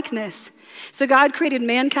 in our likeness. So God created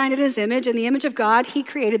mankind in his image. In the image of God, he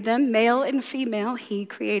created them. Male and female, he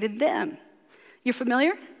created them. You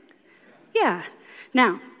familiar? Yeah.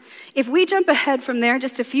 Now, if we jump ahead from there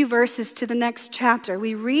just a few verses to the next chapter,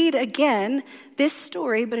 we read again this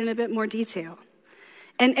story, but in a bit more detail.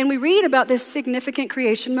 And we read about this significant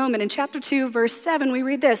creation moment. In chapter 2, verse 7, we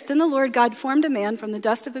read this. Then the Lord God formed a man from the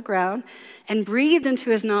dust of the ground and breathed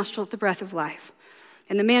into his nostrils the breath of life.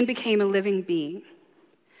 And the man became a living being.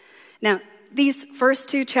 Now, these first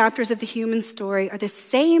 2 chapters of the human story are the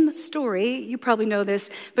same story, you probably know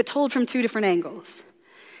this, but told from 2 different angles.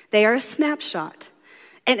 They are a snapshot.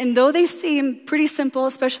 And though they seem pretty simple,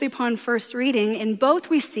 especially upon first reading, in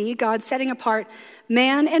both we see God setting apart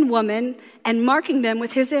man and woman and marking them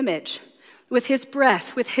with his image, with his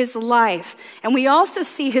breath, with his life. And we also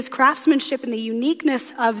see his craftsmanship in the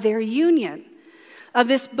uniqueness of their union, of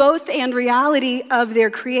this both and reality of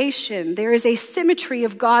their creation. There is a symmetry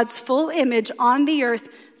of God's full image on the earth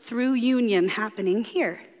through union happening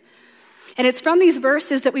here. And it's from these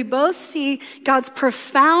verses that we both see God's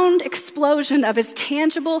profound explosion of his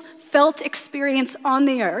tangible, felt experience on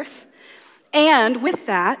the earth, and with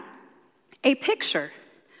that, a picture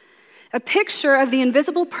of the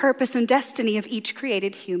invisible purpose and destiny of each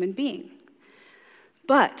created human being.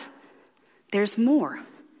 But there's more.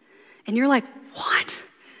 And you're like, what?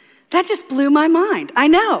 That just blew my mind. I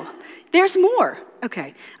know. There's more.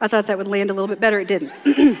 Okay, I thought that would land a little bit better. It didn't.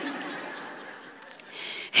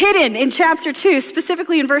 Hidden in chapter 2,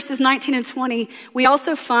 specifically in verses 19 and 20, we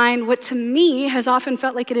also find what to me has often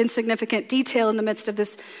felt like an insignificant detail in the midst of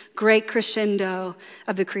this great crescendo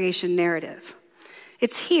of the creation narrative.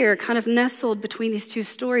 It's here, kind of nestled between these 2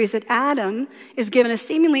 stories, that Adam is given a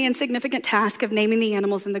seemingly insignificant task of naming the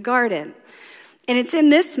animals in the garden. And it's in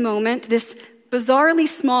this moment, this bizarrely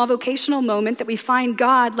small vocational moment, that we find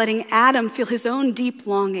God letting Adam feel his own deep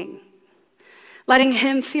longing, letting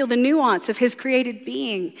him feel the nuance of his created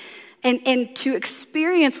being, and to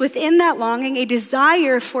experience within that longing a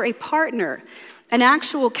desire for a partner, an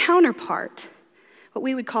actual counterpart, what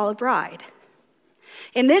we would call a bride.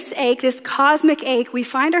 In this ache, this cosmic ache, we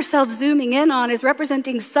find ourselves zooming in on as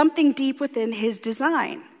representing something deep within his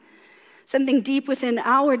design, something deep within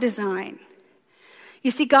our design. You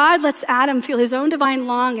see, God lets Adam feel his own divine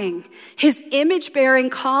longing, his image-bearing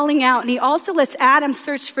calling out, and he also lets Adam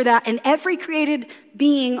search for that in every created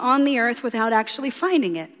being on the earth without actually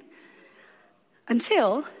finding it.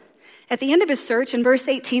 Until, at the end of his search, in verse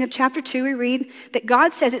 18 of chapter 2, we read that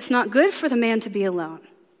God says it's not good for the man to be alone,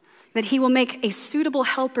 that he will make a suitable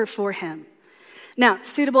helper for him. Now,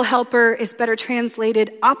 suitable helper is better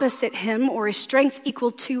translated opposite him or a strength equal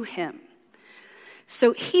to him.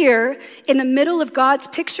 So here, in the middle of God's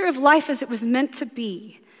picture of life as it was meant to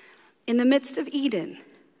be, in the midst of Eden,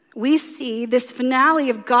 we see this finale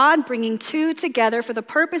of God bringing 2 together for the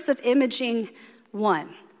purpose of imaging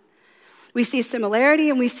one. We see similarity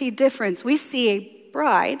and we see difference. We see a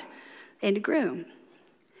bride and a groom.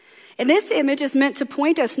 And this image is meant to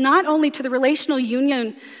point us not only to the relational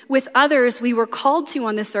union with others we were called to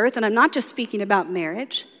on this earth, and I'm not just speaking about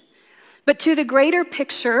marriage, but to the greater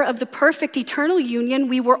picture of the perfect eternal union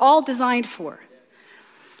we were all designed for.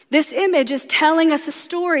 This image is telling us a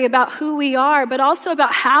story about who we are, but also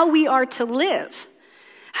about how we are to live,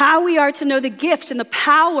 how we are to know the gift and the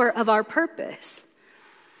power of our purpose.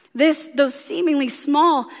 Though seemingly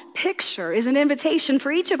small picture, is an invitation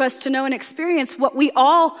for each of us to know and experience what we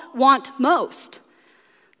all want most: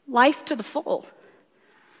 life to the full.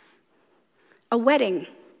 A wedding,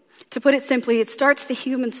 to put it simply, it starts the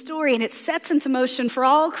human story and it sets into motion for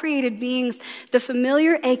all created beings the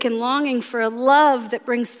familiar ache and longing for a love that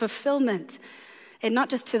brings fulfillment, and not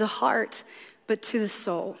just to the heart, but to the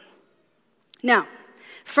soul. Now,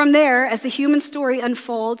 from there, as the human story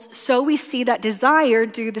unfolds, so we see that desire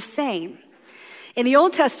do the same. In the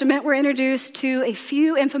Old Testament, we're introduced to a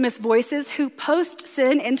few infamous voices who,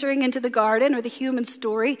 post-sin entering into the garden or the human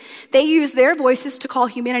story, they use their voices to call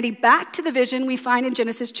humanity back to the vision we find in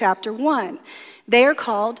Genesis chapter 1. They are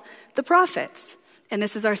called the prophets, and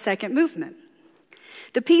this is our second movement.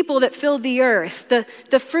 The people that filled the earth,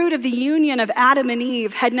 the fruit of the union of Adam and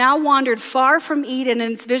Eve, had now wandered far from Eden,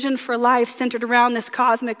 and its vision for life centered around this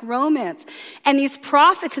cosmic romance. And these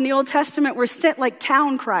prophets in the Old Testament were sent like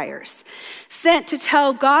town criers, sent to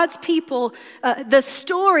tell God's people the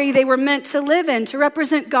story they were meant to live in, to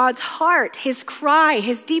represent God's heart, his cry,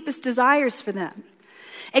 his deepest desires for them.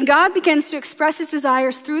 And God begins to express his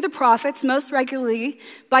desires through the prophets, most regularly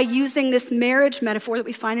by using this marriage metaphor that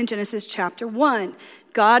we find in Genesis chapter 1.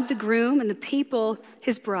 God, the groom, and the people,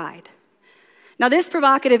 his bride. Now, this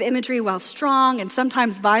provocative imagery, while strong and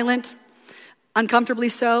sometimes violent, uncomfortably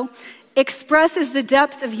so, expresses the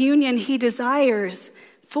depth of union he desires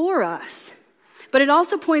for us. But it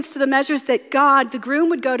also points to the measures that God, the groom,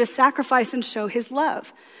 would go to sacrifice and show his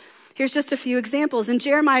love. Here's just a few examples. In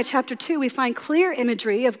Jeremiah chapter 2, we find clear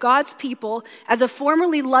imagery of God's people as a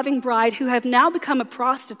formerly loving bride who have now become a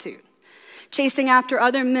prostitute, chasing after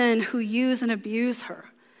other men who use and abuse her.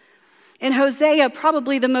 In Hosea,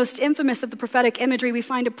 probably the most infamous of the prophetic imagery, we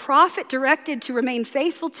find a prophet directed to remain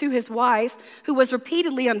faithful to his wife who was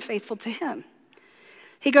repeatedly unfaithful to him.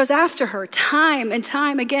 He goes after her time and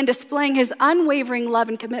time again, displaying his unwavering love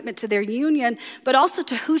and commitment to their union, but also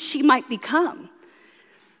to who she might become.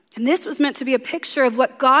 And this was meant to be a picture of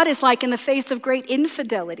what God is like in the face of great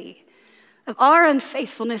infidelity, of our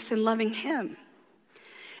unfaithfulness in loving him.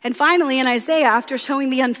 And finally, in Isaiah, after showing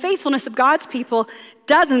the unfaithfulness of God's people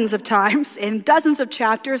dozens of times in dozens of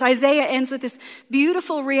chapters, Isaiah ends with this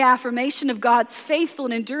beautiful reaffirmation of God's faithful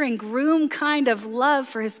and enduring groom kind of love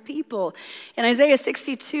for his people. In Isaiah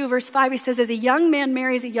 62, verse 5, he says, "As a young man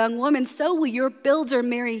marries a young woman, so will your builder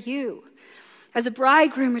marry you. As a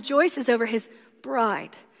bridegroom rejoices over his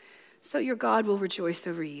bride, so your God will rejoice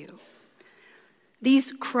over you."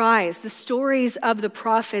 These cries, the stories of the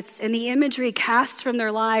prophets, and the imagery cast from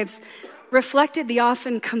their lives reflected the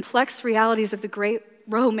often complex realities of the great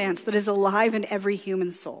romance that is alive in every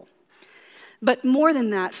human soul. But more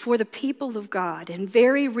than that, for the people of God, in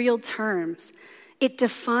very real terms, it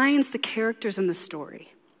defines the characters in the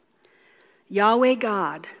story. Yahweh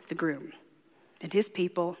God, the groom, and his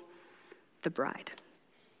people, the bride.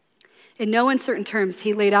 In no uncertain terms,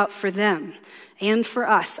 he laid out for them and for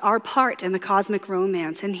us our part in the cosmic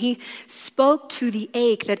romance, and he spoke to the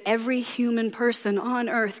ache that every human person on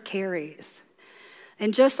earth carries.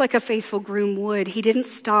 And just like a faithful groom would, he didn't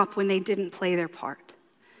stop when they didn't play their part.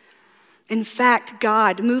 In fact,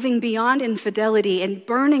 God, moving beyond infidelity and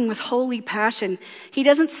burning with holy passion, he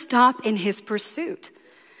doesn't stop in his pursuit.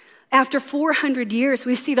 After 400 years,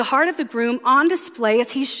 we see the heart of the groom on display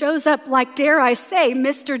as he shows up like, dare I say,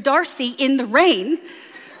 Mr. Darcy in the rain,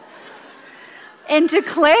 and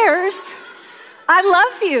declares, "I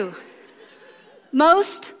love you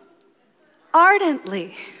most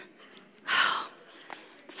ardently."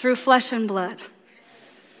 Through flesh and blood.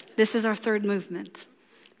 This is our third movement,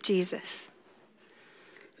 Jesus.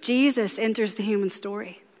 Jesus enters the human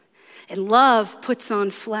story. And love puts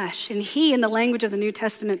on flesh. And he, in the language of the New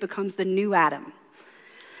Testament, becomes the new Adam.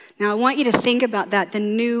 Now, I want you to think about that, the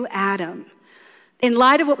new Adam. In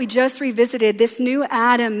light of what we just revisited, this new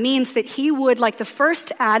Adam means that he would, like the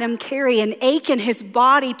first Adam, carry an ache in his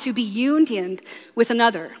body to be unioned with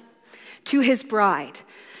another, to his bride,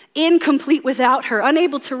 incomplete without her,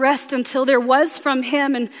 unable to rest until there was from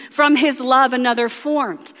him and from his love another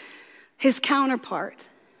formed, his counterpart.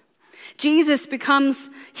 Jesus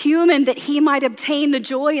becomes human that he might obtain the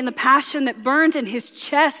joy and the passion that burned in his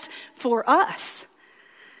chest for us.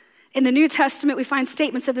 In the New Testament, we find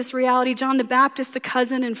statements of this reality. John the Baptist, the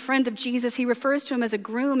cousin and friend of Jesus, he refers to him as a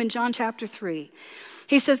groom in John chapter 3.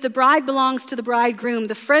 He says, the bride belongs to the bridegroom.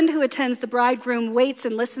 The friend who attends the bridegroom waits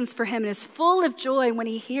and listens for him and is full of joy when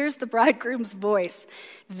he hears the bridegroom's voice.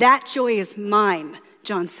 That joy is mine,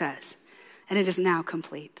 John says, and it is now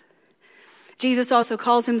complete. Jesus also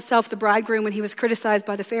calls himself the bridegroom when he was criticized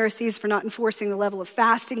by the Pharisees for not enforcing the level of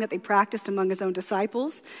fasting that they practiced among his own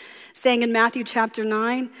disciples, saying in Matthew chapter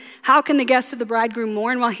 9, how can the guests of the bridegroom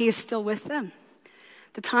mourn while he is still with them?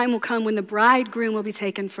 The time will come when the bridegroom will be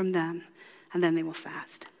taken from them, and then they will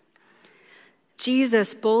fast.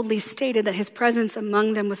 Jesus boldly stated that his presence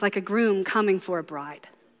among them was like a groom coming for a bride.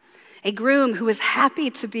 A groom who was happy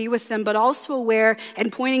to be with them, but also aware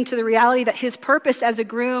and pointing to the reality that his purpose as a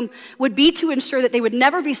groom would be to ensure that they would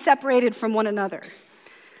never be separated from one another.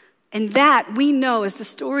 And that, we know as the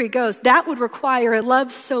story goes, that would require a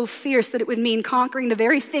love so fierce that it would mean conquering the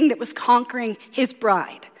very thing that was conquering his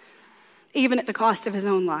bride, even at the cost of his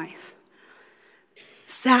own life.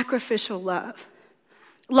 Sacrificial love.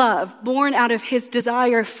 Love, born out of his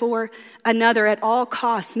desire for another at all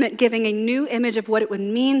costs, meant giving a new image of what it would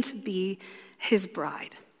mean to be his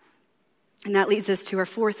bride. And that leads us to our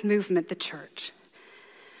fourth movement, the church.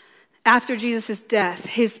 After Jesus' death,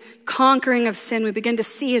 his conquering of sin, we begin to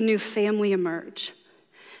see a new family emerge.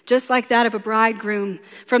 Just like that of a bridegroom,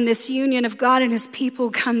 from this union of God and his people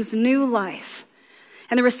comes new life.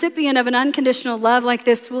 And the recipient of an unconditional love like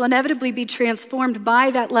this will inevitably be transformed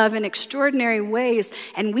by that love in extraordinary ways.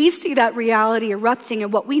 And we see that reality erupting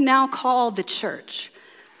in what we now call the church.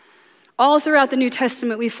 All throughout the New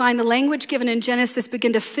Testament, we find the language given in Genesis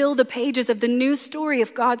begin to fill the pages of the new story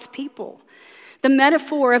of God's people. The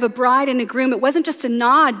metaphor of a bride and a groom, it wasn't just a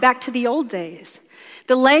nod back to the old days.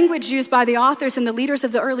 The language used by the authors and the leaders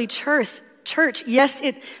of the early church, yes,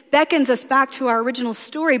 it beckons us back to our original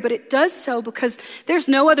story, but it does so because there's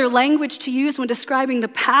no other language to use when describing the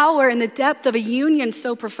power and the depth of a union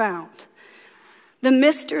so profound. The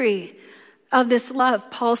mystery of this love,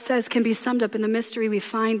 Paul says, can be summed up in the mystery we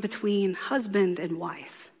find between husband and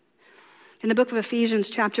wife. In the book of Ephesians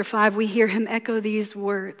chapter 5, we hear him echo these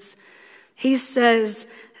words. He says,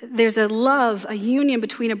 there's a love, a union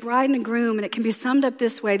between a bride and a groom, and it can be summed up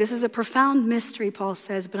this way. This is a profound mystery, Paul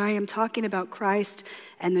says, but I am talking about Christ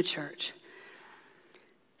and the church.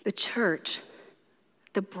 The church,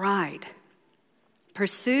 the bride,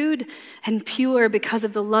 pursued and pure because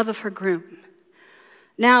of the love of her groom.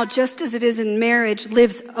 Now, just as it is in marriage,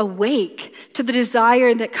 lives awake to the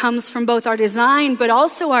desire that comes from both our design, but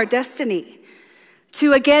also our destiny.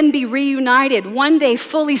 To again be reunited, one day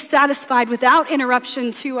fully satisfied without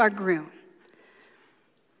interruption to our groom.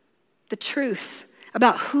 The truth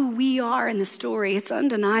about who we are in the story, it's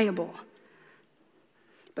undeniable.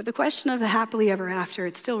 But the question of the happily ever after,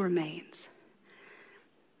 it still remains.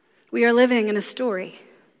 We are living in a story,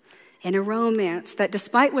 in a romance that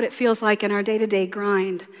despite what it feels like in our day-to-day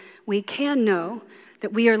grind, we can know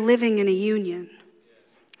that we are living in a union.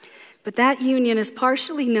 But that union is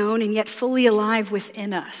partially known and yet fully alive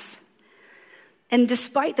within us. And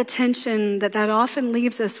despite the tension that often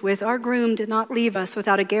leaves us with, our groom did not leave us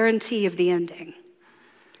without a guarantee of the ending.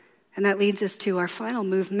 And that leads us to our final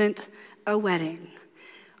movement, a wedding.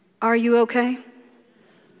 Are you okay?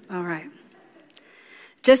 All right.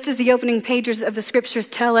 Just as the opening pages of the scriptures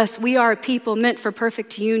tell us, we are a people meant for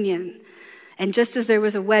perfect union. And just as there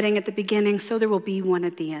was a wedding at the beginning, so there will be one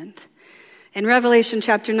at the end. In Revelation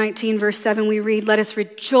chapter 19, verse 7, we read, let us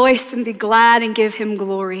rejoice and be glad and give him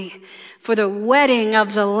glory. For the wedding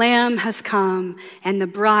of the Lamb has come, and the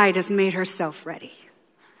bride has made herself ready.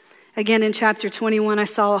 Again, in chapter 21, I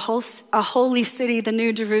saw a holy city, the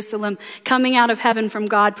New Jerusalem, coming out of heaven from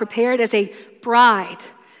God, prepared as a bride,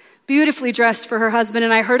 beautifully dressed for her husband.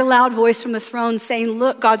 And I heard a loud voice from the throne saying,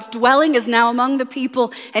 look, God's dwelling is now among the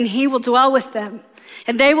people, and he will dwell with them.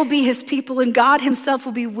 And they will be his people, and God himself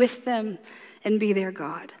will be with them and be their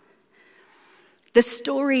God. The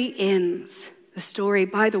story ends. The story,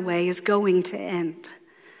 by the way, is going to end.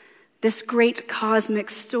 This great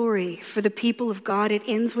cosmic story for the people of God, it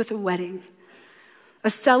ends with a wedding,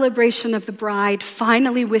 a celebration of the bride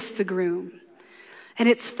finally with the groom. And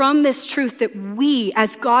it's from this truth that we,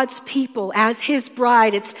 as God's people, as his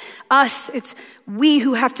bride, it's us, it's we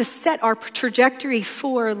who have to set our trajectory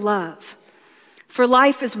for love, for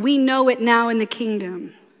life as we know it now in the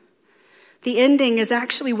kingdom. The ending is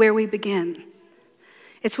actually where we begin.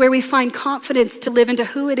 It's where we find confidence to live into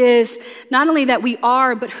who it is, not only that we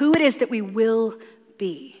are, but who it is that we will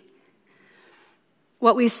be.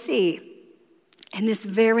 What we see in this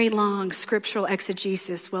very long scriptural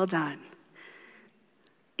exegesis, well done,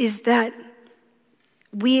 is that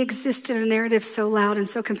We exist in a narrative so loud and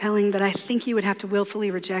so compelling that I think you would have to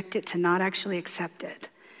willfully reject it to not actually accept it.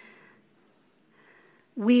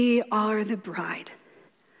 We are the bride.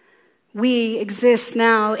 We exist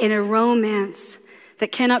now in a romance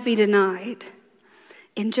that cannot be denied.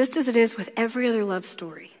 And just as it is with every other love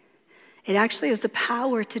story, it actually has the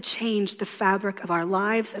power to change the fabric of our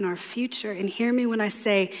lives and our future. And hear me when I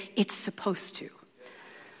say it's supposed to.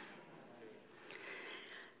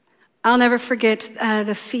 I'll never forget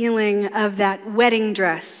the feeling of that wedding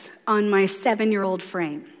dress on my 7-year-old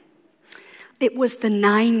frame. It was the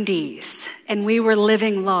 90s, and we were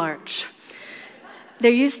living large.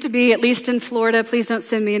 There used to be, at least in Florida, please don't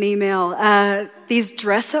send me an email, these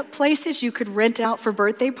dress-up places you could rent out for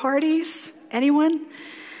birthday parties. Anyone?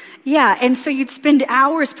 Yeah, and so you'd spend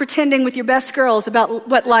hours pretending with your best girls about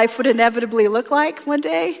what life would inevitably look like one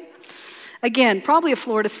day. Again, probably a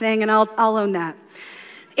Florida thing, and I'll own that.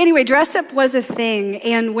 Anyway, dress-up was a thing,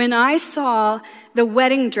 and when I saw the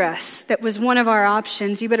wedding dress that was one of our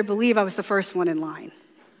options, you better believe I was the first one in line.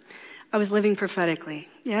 I was living prophetically,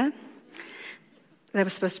 yeah? That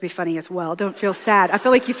was supposed to be funny as well. Don't feel sad. I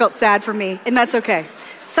feel like you felt sad for me, and that's okay.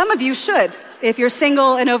 Some of you should, if you're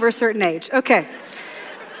single and over a certain age. Okay.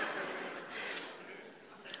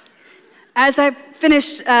 As I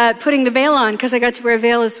finished putting the veil on, because I got to wear a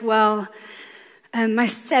veil as well, my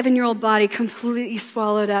 7-year-old body completely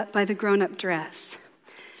swallowed up by the grown-up dress.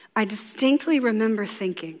 I distinctly remember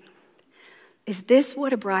thinking, is this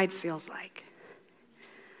what a bride feels like?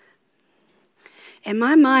 And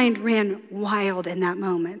my mind ran wild in that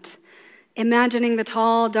moment, imagining the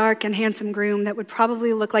tall, dark, and handsome groom that would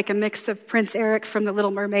probably look like a mix of Prince Eric from The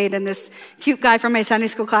Little Mermaid and this cute guy from my Sunday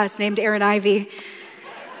school class named Aaron Ivey.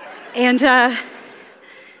 And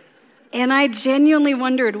I genuinely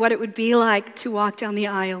wondered what it would be like to walk down the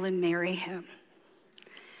aisle and marry him.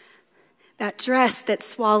 That dress that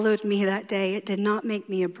swallowed me that day, it did not make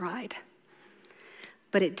me a bride.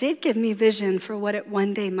 But it did give me vision for what it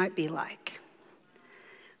one day might be like.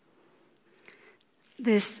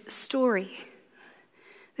 This story,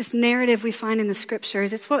 this narrative we find in the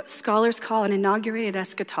scriptures, it's what scholars call an inaugurated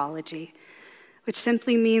eschatology, which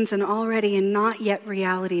simply means an already and not yet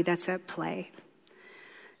reality that's at play.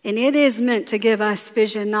 And it is meant to give us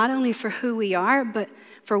vision not only for who we are, but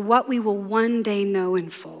for what we will one day know in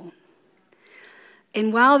full.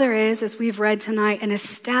 And while there is, as we've read tonight, an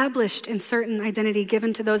established and certain identity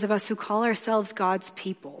given to those of us who call ourselves God's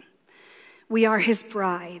people, we are his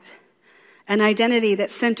bride, an identity that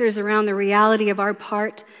centers around the reality of our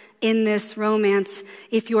part in this romance.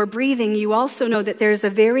 If you're breathing, you also know that there's a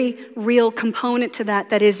very real component to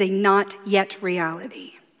that is a not yet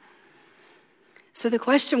reality. So the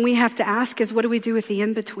question we have to ask is, what do we do with the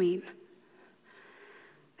in-between?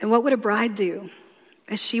 And what would a bride do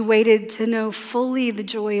as she waited to know fully the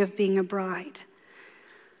joy of being a bride?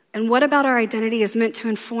 And what about our identity is meant to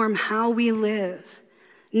inform how we live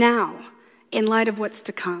now in light of what's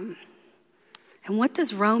to come? And what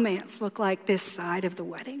does romance look like this side of the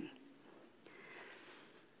wedding?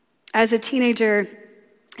 As a teenager,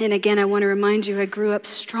 and again, I want to remind you, I grew up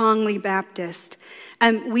strongly Baptist.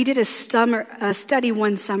 We did a study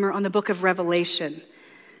one summer on the book of Revelation.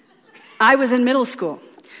 I was in middle school.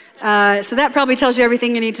 So that probably tells you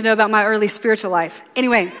everything you need to know about my early spiritual life.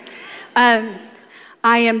 Anyway, I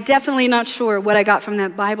am definitely not sure what I got from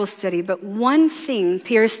that Bible study, but one thing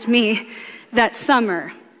pierced me that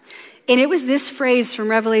summer. And it was this phrase from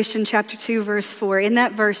Revelation chapter 2, verse 4. In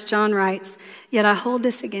that verse, John writes, "Yet I hold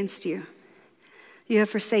this against you. You have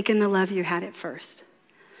forsaken the love you had at first."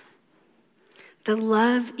 The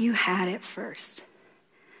love you had at first.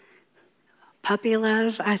 Puppy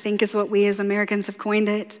love, I think, is what we as Americans have coined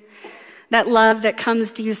it. That love that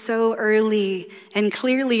comes to you so early and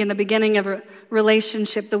clearly in the beginning of a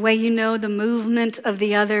relationship, the way you know the movement of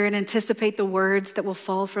the other and anticipate the words that will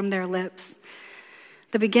fall from their lips.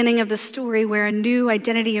 The beginning of the story where a new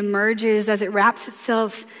identity emerges as it wraps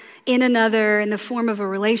itself in another in the form of a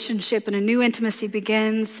relationship, and a new intimacy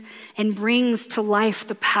begins and brings to life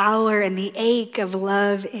the power and the ache of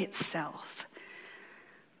love itself.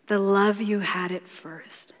 The love you had at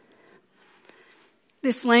first.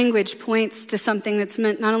 This language points to something that's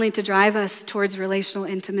meant not only to drive us towards relational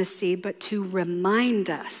intimacy, but to remind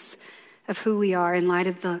us of who we are in light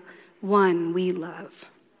of the one we love.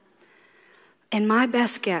 And my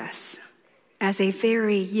best guess, as a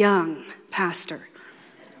very young pastor,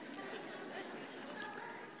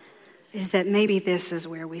 is that maybe this is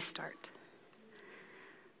where we start.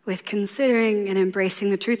 With considering and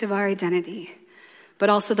embracing the truth of our identity, but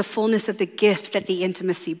also the fullness of the gift that the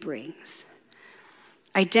intimacy brings.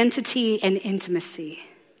 Identity and intimacy.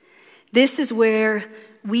 This is where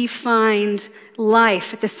we find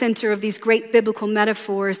life at the center of these great biblical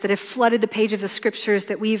metaphors that have flooded the page of the scriptures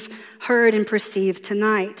that we've heard and perceived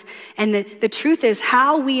tonight. And the truth is,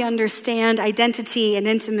 how we understand identity and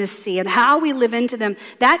intimacy and how we live into them,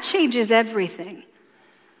 that changes everything.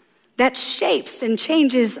 That shapes and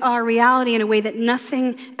changes our reality in a way that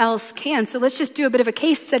nothing else can. So let's just do a bit of a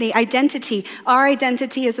case study. Identity. Our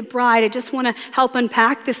identity as a bride. I just want to help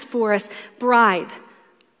unpack this for us. Bride.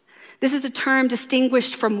 This is a term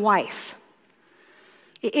distinguished from wife.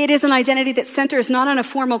 It is an identity that centers not on a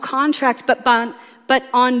formal contract, but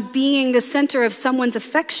on being the center of someone's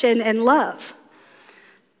affection and love.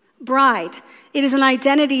 Bride. It is an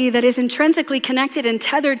identity that is intrinsically connected and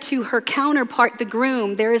tethered to her counterpart, the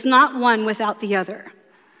groom. There is not one without the other.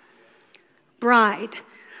 Bride.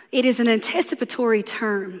 It is an anticipatory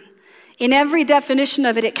term. In every definition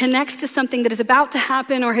of it, it connects to something that is about to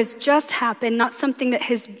happen or has just happened, not something that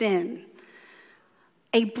has been.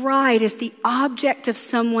 A bride is the object of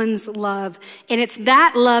someone's love, and it's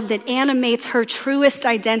that love that animates her truest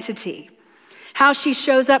identity. How she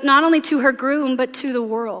shows up not only to her groom, but to the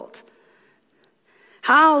world.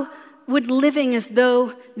 How would living as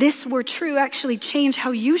though this were true actually change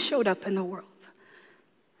how you showed up in the world?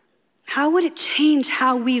 How would it change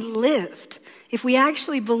how we lived if we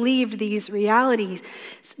actually believed these realities?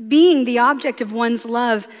 Being the object of one's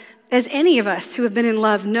love, as any of us who have been in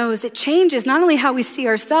love knows, it changes not only how we see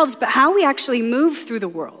ourselves, but how we actually move through the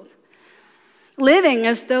world. Living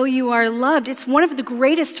as though you are loved, it's one of the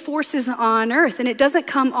greatest forces on earth, and it doesn't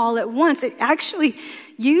come all at once. It actually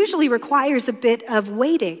usually requires a bit of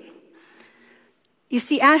waiting. You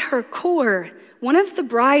see, at her core, one of the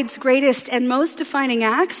bride's greatest and most defining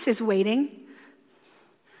acts is waiting.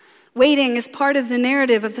 Waiting is part of the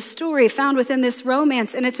narrative of the story found within this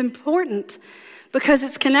romance, and it's important because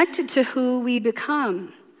it's connected to who we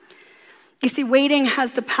become. You see, waiting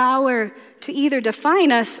has the power to either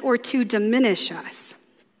define us or to diminish us.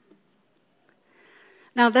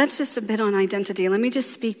 Now, that's just a bit on identity. Let me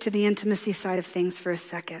just speak to the intimacy side of things for a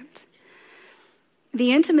second.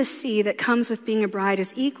 The intimacy that comes with being a bride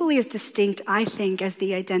is equally as distinct, I think, as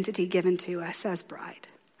the identity given to us as bride.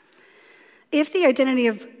 If the identity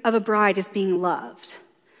of a bride is being loved,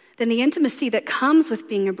 then the intimacy that comes with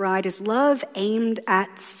being a bride is love aimed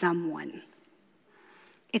at someone.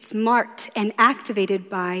 It's marked and activated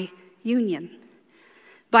by union,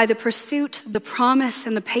 by the pursuit, the promise,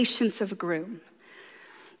 and the patience of a groom.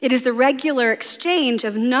 It is the regular exchange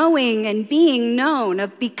of knowing and being known,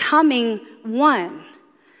 of becoming one.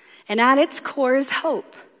 And at its core is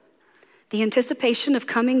hope, the anticipation of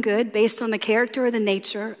coming good based on the character or the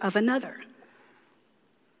nature of another.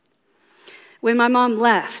 When my mom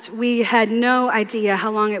left, we had no idea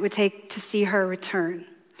how long it would take to see her return.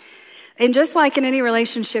 And just like in any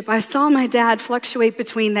relationship, I saw my dad fluctuate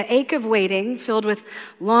between the ache of waiting, filled with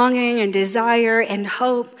longing and desire and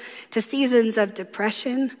hope, to seasons of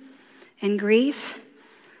depression and grief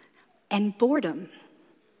and boredom.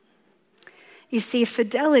 You see,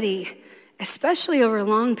 fidelity, especially over a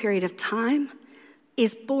long period of time,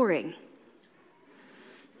 is boring.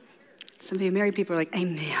 Some of you married people are like,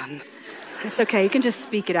 amen. It's okay, you can just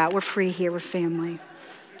speak it out. We're free here, we're family.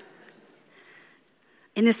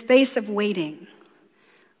 In the space of waiting,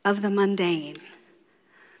 of the mundane,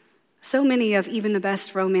 so many of even the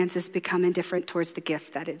best romances become indifferent towards the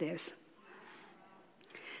gift that it is.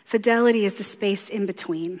 Fidelity is the space in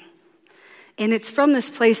between. And it's from this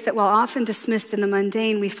place that, while often dismissed in the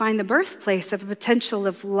mundane, we find the birthplace of a potential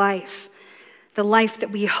of life, the life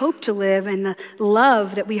that we hope to live and the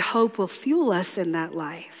love that we hope will fuel us in that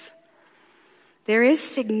life. There is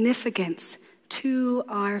significance to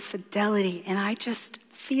our fidelity, and I just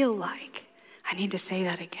feel like I need to say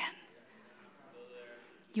that again.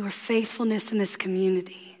 Your faithfulness in this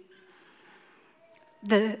community,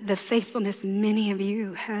 the faithfulness many of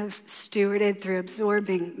you have stewarded through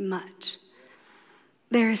absorbing much.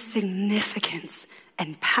 There is significance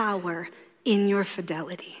and power in your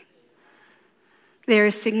fidelity. There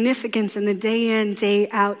is significance in the day in, day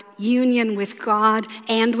out union with God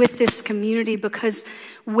and with this community, because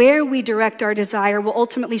where we direct our desire will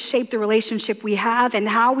ultimately shape the relationship we have and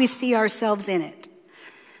how we see ourselves in it.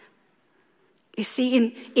 You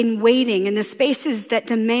see, in waiting, in the spaces that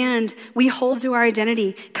demand we hold to our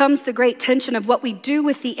identity, comes the great tension of what we do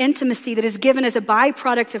with the intimacy that is given as a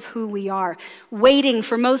byproduct of who we are. Waiting,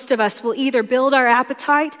 for most of us, will either build our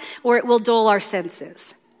appetite or it will dull our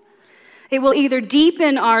senses. It will either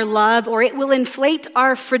deepen our love or it will inflate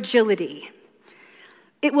our fragility.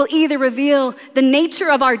 It will either reveal the nature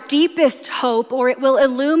of our deepest hope or it will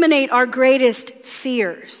illuminate our greatest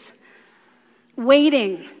fears.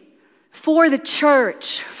 Waiting for the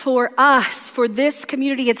church, for us, for this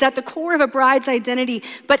community. It's at the core of a bride's identity,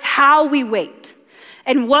 but how we wait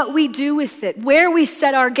and what we do with it, where we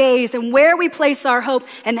set our gaze and where we place our hope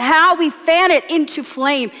and how we fan it into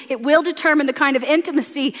flame, it will determine the kind of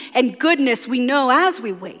intimacy and goodness we know as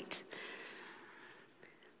we wait.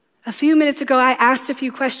 A few minutes ago, I asked a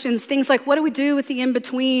few questions, things like, what do we do with the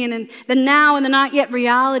in-between and the now and the not yet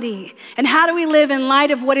reality? And how do we live in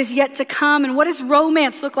light of what is yet to come? And what does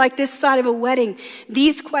romance look like this side of a wedding?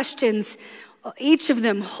 These questions, each of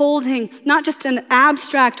them holding not just an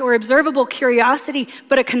abstract or observable curiosity,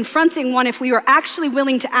 but a confronting one if we are actually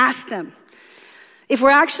willing to ask them. If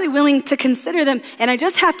we're actually willing to consider them. And I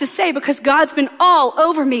just have to say, because God's been all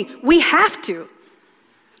over me, we have to.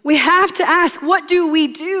 We have to ask, what do we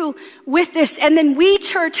do with this? And then we,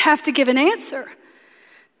 church, have to give an answer.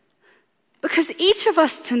 Because each of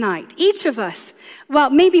us tonight, well,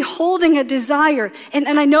 maybe holding a desire, and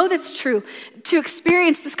I know that's true, to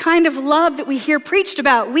experience this kind of love that we hear preached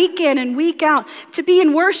about week in and week out, to be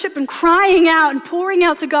in worship and crying out and pouring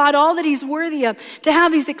out to God all that he's worthy of, to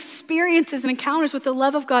have these experiences and encounters with the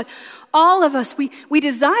love of God. All of us, we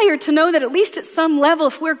desire to know that at least at some level,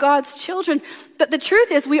 if we're God's children. But the truth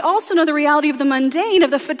is, we also know the reality of the mundane, of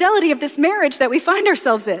the fidelity of this marriage that we find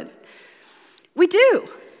ourselves in. We do.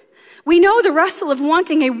 We know the wrestle of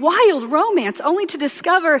wanting a wild romance, only to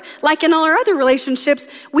discover, like in all our other relationships,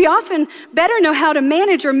 we often better know how to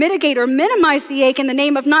manage or mitigate or minimize the ache in the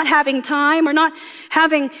name of not having time or not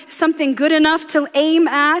having something good enough to aim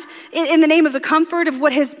at, in the name of the comfort of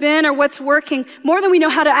what has been or what's working, more than we know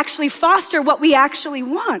how to actually foster what we actually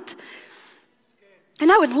want.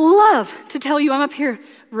 And I would love to tell you I'm up here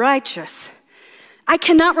righteous. I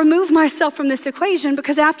cannot remove myself from this equation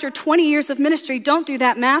because after 20 years of ministry, don't do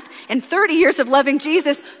that math, and 30 years of loving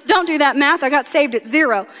Jesus, don't do that math. I got saved at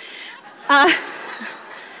 0.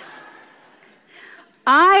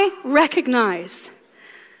 I recognize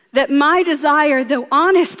that my desire, though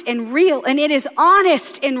honest and real, and it is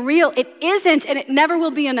honest and real, it isn't and it never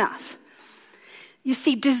will be enough. You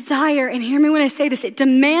see, desire, and hear me when I say this, it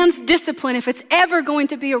demands discipline if it's ever going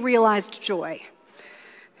to be a realized joy.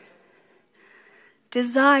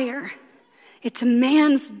 Desire, it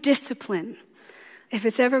demands discipline if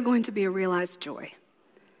it's ever going to be a realized joy.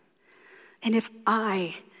 And if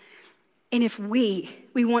we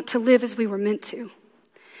want to live as we were meant to,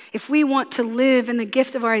 if we want to live in the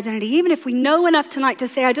gift of our identity, even if we know enough tonight to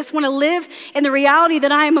say, I just want to live in the reality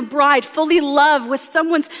that I am a bride, fully loved with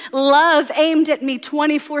someone's love aimed at me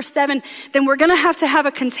 24/7, then we're going to have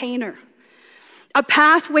a container, a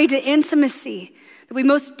pathway to intimacy that we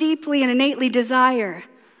most deeply and innately desire.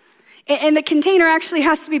 And the container actually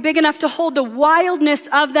has to be big enough to hold the wildness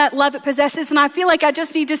of that love it possesses. And I feel like I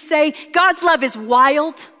just need to say, God's love is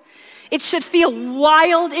wild. It should feel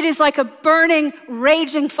wild. It is like a burning,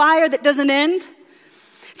 raging fire that doesn't end.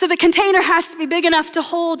 So the container has to be big enough to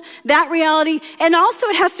hold that reality. And also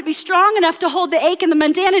it has to be strong enough to hold the ache and the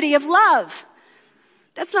mundanity of love.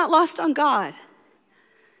 That's not lost on God.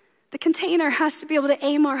 The container has to be able to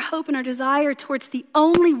aim our hope and our desire towards the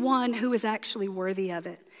only one who is actually worthy of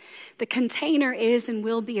it. The container is and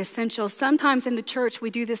will be essential. Sometimes in the church we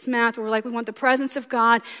do this math where we're like, we want the presence of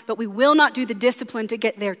God, but we will not do the discipline to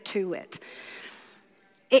get there to it.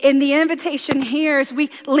 And the invitation here is we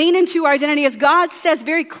lean into our identity as God says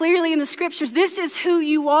very clearly in the scriptures, this is who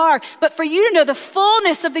you are. But for you to know the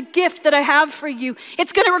fullness of the gift that I have for you,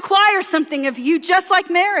 it's going to require something of you, just like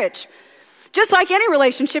marriage. Just like any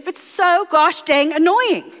relationship, it's so gosh dang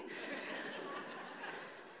annoying.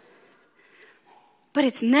 But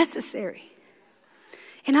it's necessary.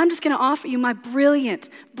 And I'm just going to offer you my brilliant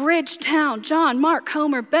Bridgetown, John, Mark,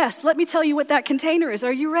 Homer, best. Let me tell you what that container is.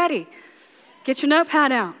 Are you ready? Get your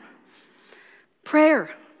notepad out. Prayer.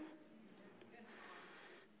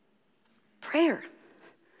 Prayer.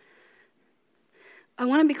 I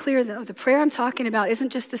want to be clear, though. The prayer I'm talking about isn't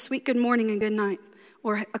just the sweet good morning and good night,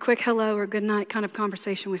 or a quick hello or good night kind of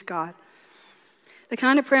conversation with God. The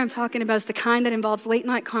kind of prayer I'm talking about is the kind that involves late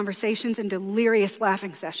night conversations and delirious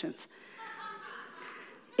laughing sessions.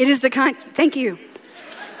 It is the kind, thank you.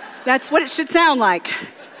 That's what it should sound like.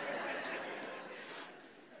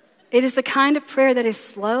 It is the kind of prayer that is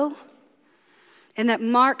slow and that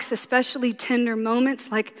marks especially tender moments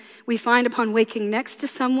like we find upon waking next to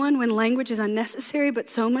someone when language is unnecessary but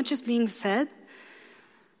so much is being said.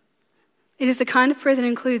 It is the kind of prayer that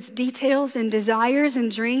includes details and desires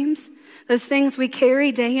and dreams, those things we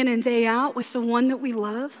carry day in and day out with the one that we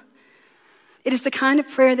love. It is the kind of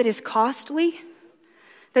prayer that is costly,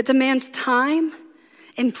 that demands time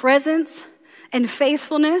and presence and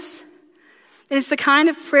faithfulness. And it's the kind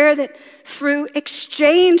of prayer that through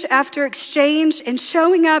exchange after exchange and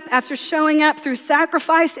showing up after showing up, through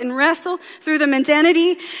sacrifice and wrestle, through the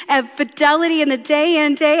mundanity of fidelity and the day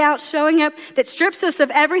in, day out showing up that strips us of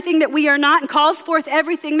everything that we are not and calls forth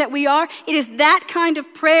everything that we are. It is that kind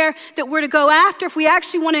of prayer that we're to go after if we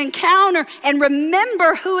actually want to encounter and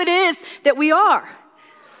remember who it is that we are.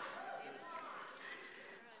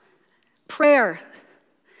 Prayer,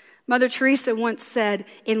 Mother Teresa once said,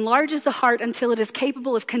 enlarges the heart until it is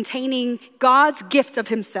capable of containing God's gift of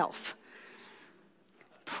himself.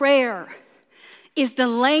 Prayer is the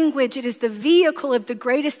language, it is the vehicle of the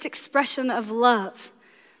greatest expression of love.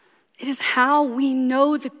 It is how we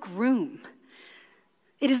know the groom.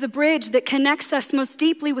 It is the bridge that connects us most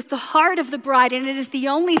deeply with the heart of the bride, and it is the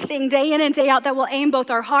only thing day in and day out that will aim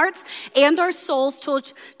both our hearts and our souls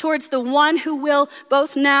towards the one who will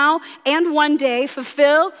both now and one day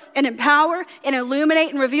fulfill and empower and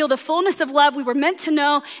illuminate and reveal the fullness of love we were meant to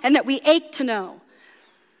know and that we ache to know.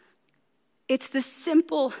 It's the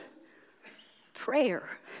simple prayer.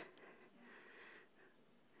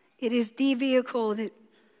 It is the vehicle that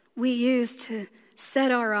we use to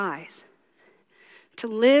set our eyes, to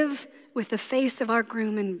live with the face of our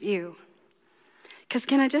groom in view. Because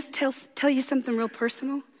can I just tell you something real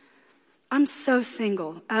personal? I'm so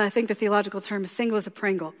single. I think the theological term is single as a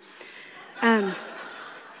Pringle. And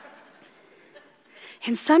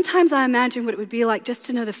sometimes I imagine what it would be like just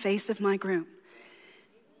to know the face of my groom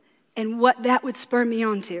and what that would spur me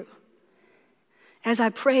on to as I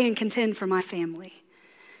pray and contend for my family,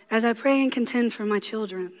 as I pray and contend for my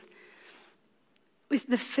children. With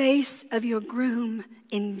the face of your groom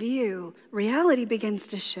in view, reality begins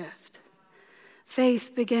to shift.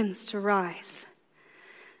 Faith begins to rise.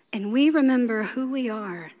 And we remember who we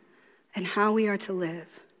are and how we are to live.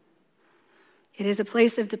 It is a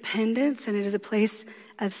place of dependence and it is a place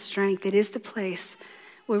of strength. It is the place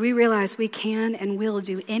where we realize we can and will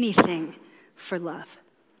do anything for love.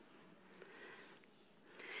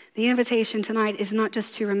 The invitation tonight is not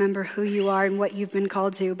just to remember who you are and what you've been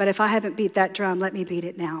called to, but if I haven't beat that drum, let me beat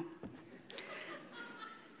it now.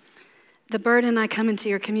 The burden I come into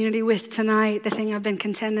your community with tonight, the thing I've been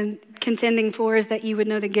contending for, is that you would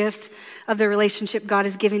know the gift of the relationship God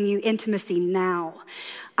has given you, intimacy now.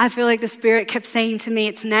 I feel like the Spirit kept saying to me,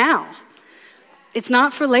 it's now. It's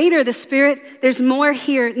not for later. The Spirit, there's more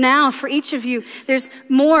here now for each of you. There's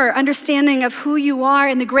more understanding of who you are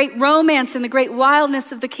and the great romance and the great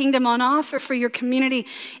wildness of the kingdom on offer for your community.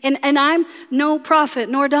 And I'm no prophet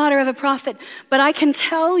nor daughter of a prophet, but I can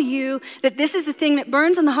tell you that this is the thing that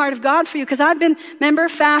burns in the heart of God for you, because I've been, remember,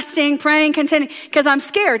 fasting, praying, contending, because I'm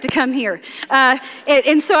scared to come here.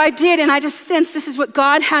 And so I did, and I just sensed this is what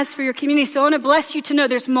God has for your community. So I want to bless you to know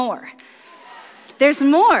there's more. There's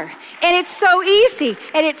more. And it's so easy.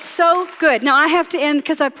 And it's so good. Now, I have to end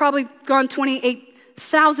because I've probably gone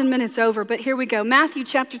 28,000 minutes over. But here we go. Matthew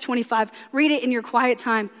chapter 25. Read it in your quiet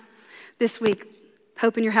time this week.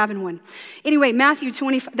 Hoping you're having one. Anyway, Matthew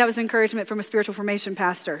 25. That was encouragement from a spiritual formation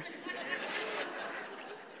pastor.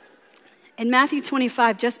 In Matthew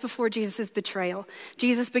 25, just before Jesus' betrayal,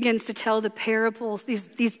 Jesus begins to tell the parables, these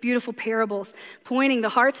beautiful parables, pointing the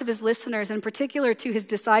hearts of his listeners, in particular to his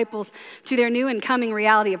disciples, to their new and coming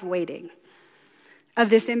reality of waiting, of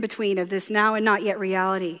this in-between, of this now and not yet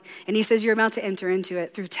reality. And he says, you're about to enter into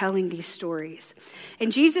it through telling these stories.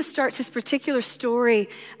 And Jesus starts his particular story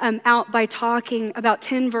out by talking about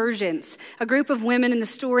 10 virgins, a group of women in the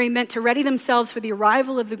story meant to ready themselves for the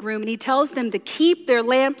arrival of the groom. And he tells them to keep their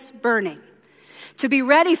lamps burning, to be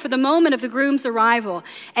ready for the moment of the groom's arrival.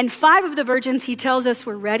 And 5 of the virgins, he tells us,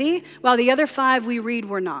 were ready, while the other 5 we read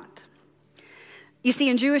were not. You see,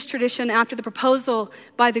 in Jewish tradition, after the proposal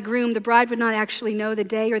by the groom, the bride would not actually know the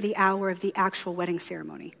day or the hour of the actual wedding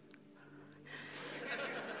ceremony.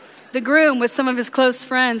 The groom, with some of his close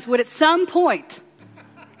friends, would at some point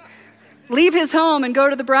leave his home and go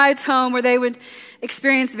to the bride's home, where they would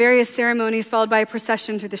experience various ceremonies followed by a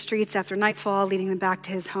procession through the streets after nightfall, leading them back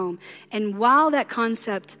to his home. And while that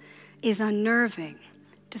concept is unnerving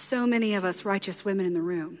to so many of us righteous women in the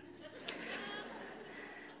room,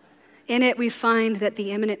 in it we find that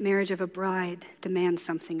the imminent marriage of a bride demands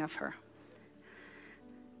something of her.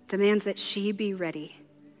 Demands that she be ready,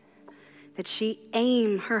 that she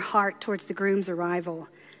aim her heart towards the groom's arrival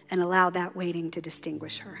and allow that waiting to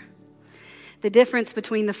distinguish her. The difference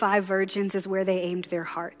between the 5 virgins is where they aimed their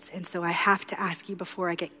hearts. And so I have to ask you before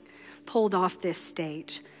I get pulled off this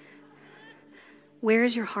stage, where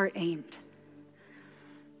is your heart aimed?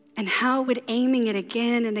 And how would aiming it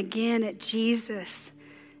again and again at Jesus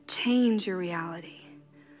change your reality?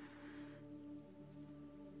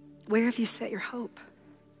 Where have you set your hope?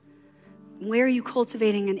 Where are you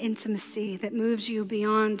cultivating an intimacy that moves you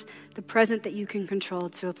beyond the present that you can control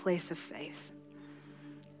to a place of faith?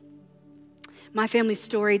 My family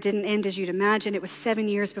story didn't end as you'd imagine. It was 7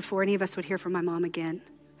 years before any of us would hear from my mom again.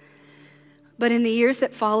 But in the years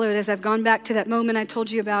that followed, as I've gone back to that moment I told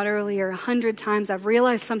you about earlier 100 times, I've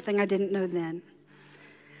realized something I didn't know then.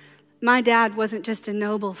 My dad wasn't just a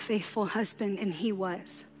noble, faithful husband, and he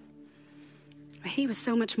was. He was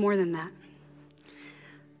so much more than that.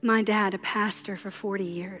 My dad, a pastor for 40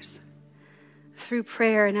 years, through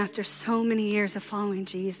prayer and after so many years of following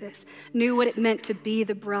Jesus, knew what it meant to be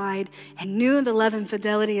the bride and knew the love and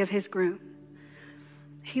fidelity of his groom.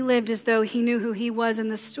 He lived as though he knew who he was in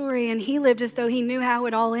the story, and he lived as though he knew how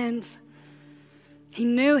it all ends. He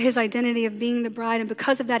knew his identity of being the bride, and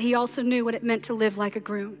because of that, he also knew what it meant to live like a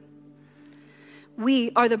groom.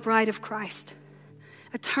 We are the bride of Christ,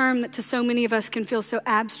 a term that to so many of us can feel so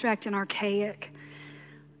abstract and archaic,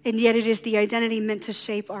 and yet it is the identity meant to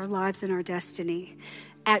shape our lives and our destiny.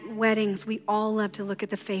 At weddings, we all love to look at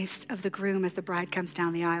the face of the groom as the bride comes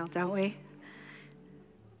down the aisle, don't we?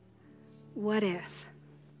 What if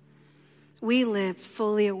we lived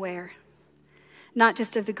fully aware, not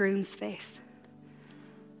just of the groom's face,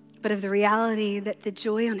 but of the reality that the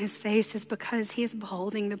joy on his face is because he is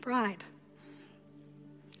beholding the bride,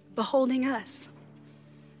 beholding us,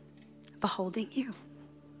 beholding you.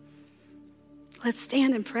 Let's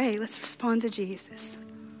stand and pray. Let's respond to Jesus.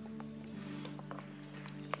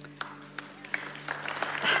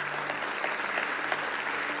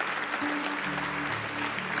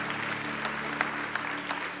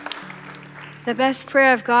 The best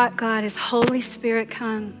prayer I've got, God, is Holy Spirit,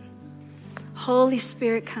 come. Holy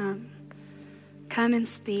Spirit, come. Come and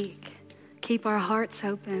speak. Keep our hearts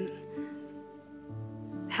open.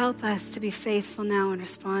 Help us to be faithful now in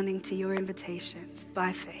responding to your invitations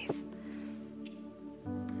by faith.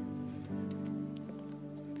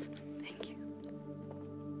 Thank you.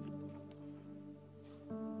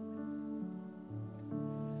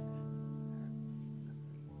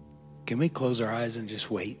 Can we close our eyes and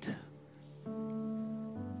just wait?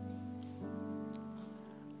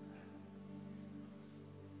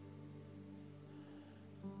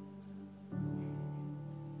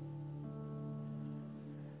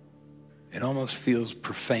 It almost feels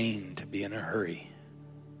profane to be in a hurry.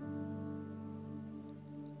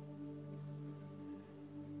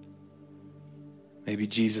 Maybe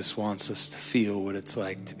Jesus wants us to feel what it's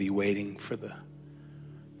like to be waiting for the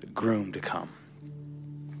groom to come.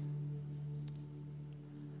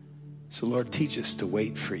 So Lord, teach us to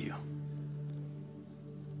wait for you.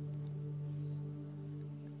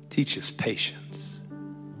 Teach us patience.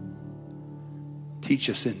 Teach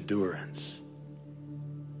us endurance.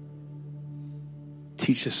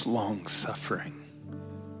 Teach us long suffering.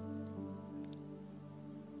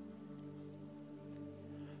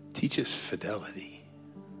 Teach us fidelity.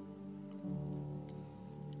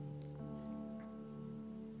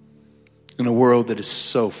 In a world that is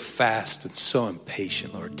so fast and so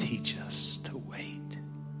impatient, Lord, teach us to wait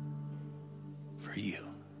for you.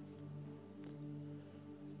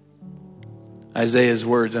 Isaiah's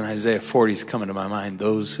words in Isaiah 40 is coming to my mind.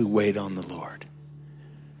 Those who wait on the Lord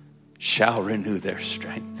shall renew their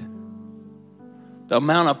strength. They'll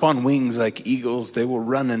mount up on wings like eagles. They will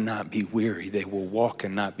run and not be weary. They will walk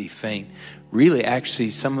and not be faint. Really, actually,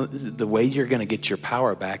 some of the way you're going to get your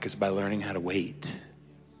power back is by learning how to wait.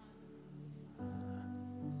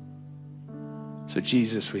 So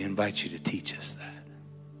Jesus, we invite you to teach us that.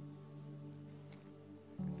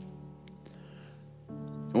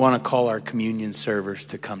 I want to call our communion servers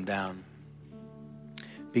to come down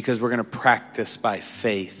because we're going to practice by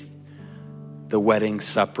faith the wedding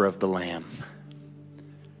supper of the Lamb.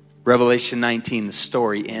 Revelation 19, the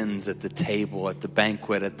story ends at the table, at the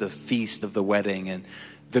banquet, at the feast of the wedding, and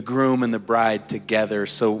the groom and the bride together.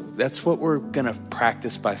 So that's what we're going to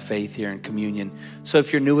practice by faith here in communion. So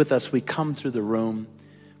if you're new with us, we come through the room.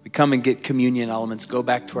 We come and get communion elements, go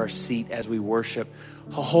back to our seat as we worship.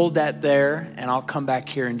 I'll hold that there, and I'll come back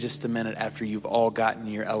here in just a minute after you've all gotten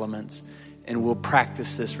your elements, and we'll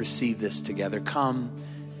practice this, receive this together. Come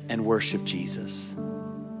and worship Jesus.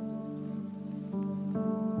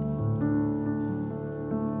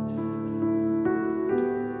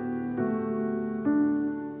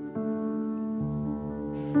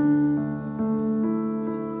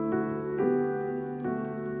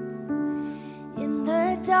 In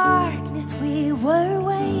the darkness we were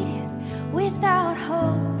waiting, without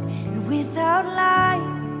hope and without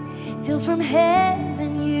light, till from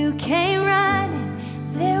heaven you came running.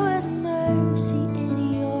 There was mercy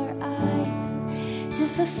in your eyes to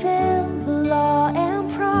fulfill the law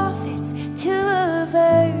and prophets. To a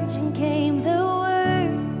virgin came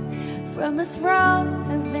from the throne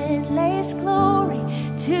of endless glory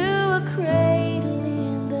to a cradle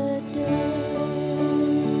in the dirt.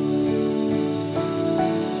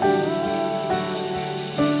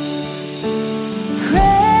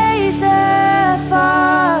 Praise the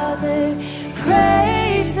Father,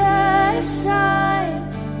 praise the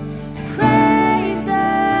Son, praise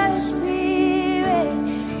the Spirit,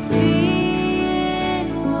 three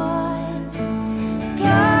in one.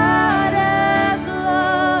 God of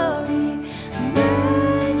glory,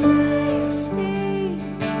 majesty,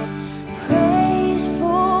 praise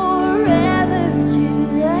forever to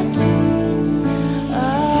the King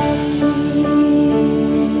of Kings.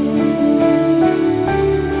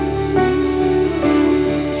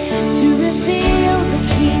 To reveal the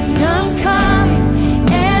kingdom coming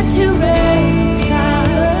and to reconcile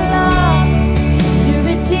the lost, to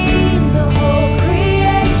redeem the whole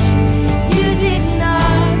creation. You did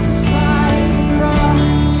not despise the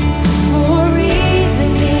cross, for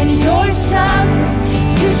even in your suffering,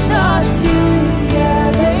 you saw to the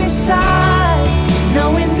other side,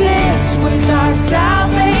 knowing this was our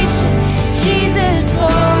salvation. Jesus, for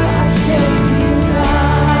our sake you died.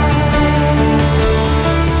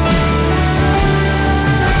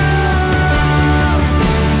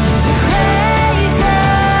 Praise the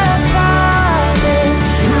Father,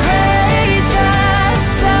 praise the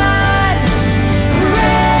Son,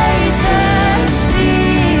 praise the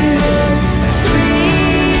Spirit,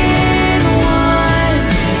 three in one.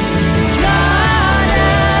 God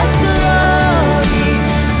of glory,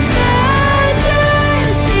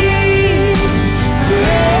 majesty,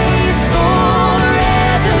 praise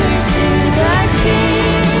forever to the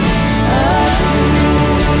King of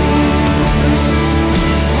Kings.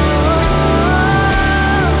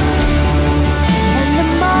 And the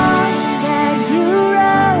morning that you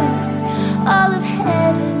rose, all of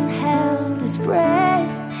heaven held its breath,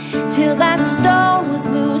 till that stone was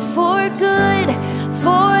moved for good,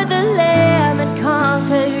 for the Lamb had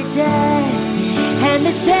conquered death. And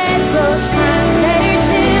the dead rose from their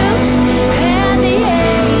tombs, and the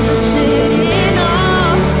angels stood in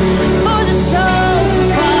awe, for the souls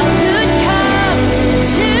of all who'd come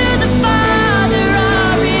to the Father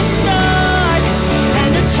are restored. And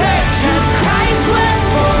the church of Christ was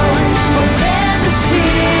born, oh then the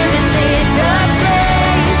Spirit lit the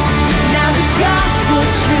flame. Now this gospel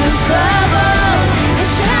truth of old, it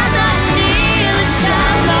shall not kneel, it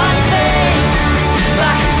shall not fade.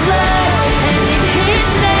 By His blood and in His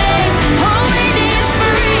name, oh it is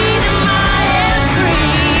freedom, I am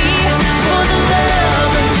free. For the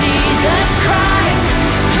love of Jesus Christ,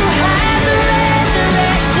 who hath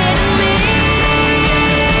resurrected me.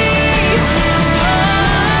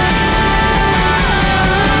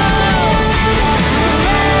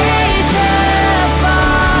 Praise the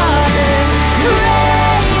Father,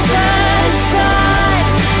 praise the Son,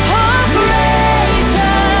 oh praise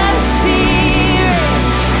the Spirit,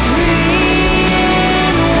 three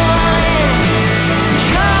in one.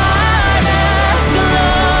 God of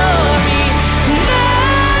glory,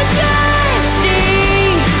 majesty,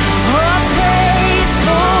 oh praise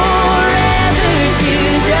forever to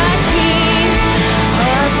the King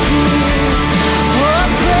of Kings, oh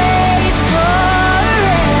praise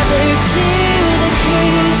forever to the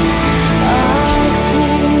King of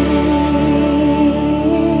Kings.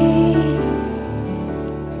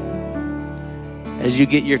 As you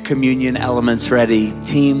get your communion elements ready,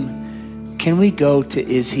 team, can we go to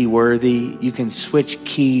Is He Worthy? You can switch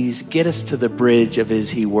keys. Get us to the bridge of Is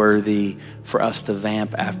He Worthy for us to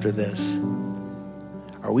vamp after this.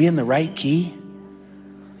 Are we in the right key?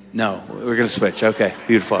 No, we're going to switch. Okay,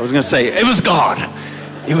 beautiful. I was going to say, it was God.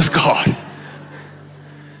 It was God.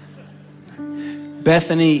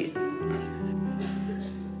 Bethany,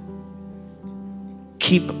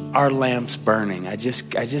 keep our lamps burning. I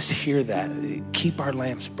just hear that. Keep our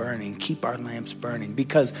lamps burning. Keep our lamps burning,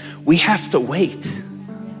 because we have to wait.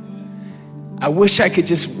 I wish I could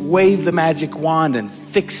just wave the magic wand and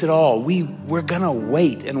fix it all. We're gonna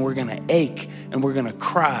wait, and we're gonna ache, and we're gonna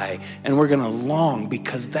cry, and we're gonna long,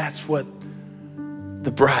 because that's what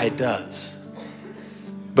the bride does.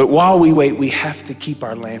 But while we wait, we have to keep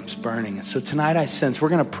our lamps burning. And so tonight I sense we're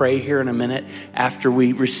going to pray here in a minute after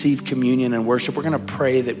we receive communion and worship. We're going to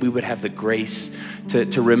pray that we would have the grace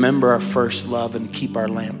to remember our first love and keep our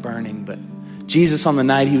lamp burning. But Jesus, on the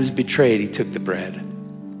night He was betrayed, He took the bread.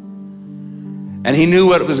 And He knew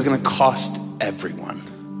what it was going to cost everyone.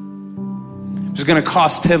 It was going to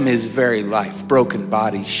cost Him His very life, broken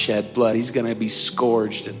body, shed blood. He's going to be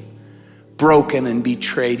scourged and broken and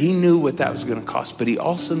betrayed. He knew what that was going to cost, but He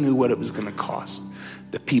also knew what it was going to cost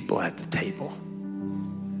the people at the table.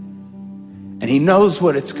 And he knows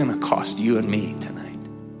what it's going to cost you and me tonight.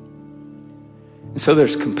 And so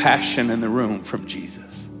there's compassion in the room from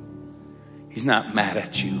Jesus. He's not mad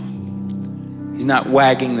at you. He's not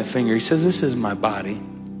wagging the finger. He says, this is my body,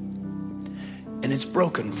 and it's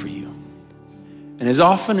broken for you. And as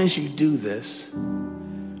often as you do this,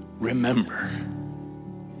 remember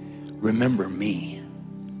me.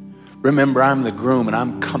 Remember, I'm the groom and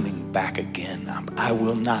I'm coming back again. I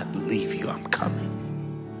will not leave you. I'm coming.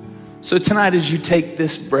 So tonight, as you take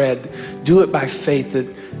this bread, do it by faith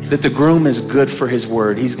that the groom is good for his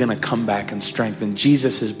word. He's going to come back and strengthen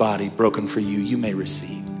Jesus' body broken for you. You may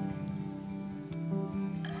receive.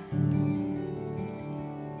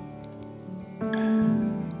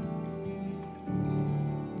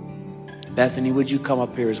 Bethany, would you come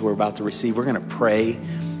up here as we're about to receive? We're going to pray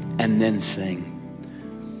and then sing.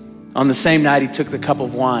 On the same night, he took the cup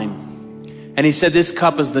of wine and he said, this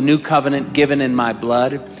cup is the new covenant given in my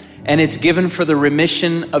blood. And it's given for the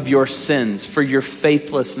remission of your sins, for your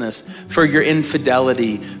faithlessness, for your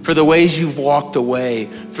infidelity, for the ways you've walked away,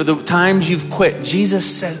 for the times you've quit. Jesus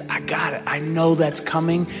says, I got it. I know that's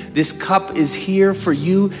coming. This cup is here for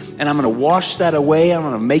you, and I'm going to wash that away. I'm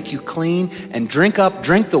going to make you clean and drink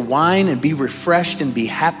the wine and be refreshed and be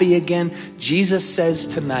happy again. Jesus says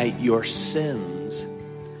tonight, your sins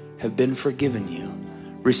have been forgiven you.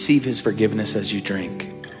 Receive his forgiveness as you drink.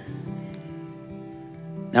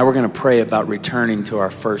 Now we're going to pray about returning to our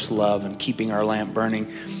first love and keeping our lamp burning.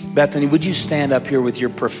 Bethany, would you stand up here with your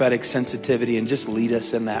prophetic sensitivity and just lead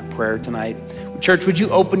us in that prayer tonight? Church, would you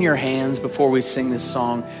open your hands before we sing this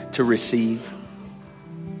song to receive?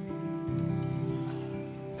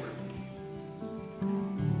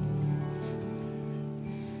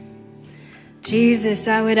 Jesus,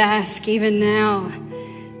 I would ask even now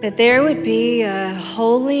that there would be a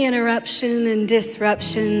holy interruption and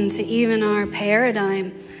disruption to even our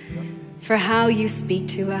paradigm for how you speak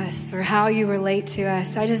to us or how you relate to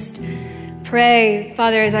us. I just pray,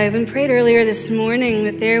 Father, as I even prayed earlier this morning,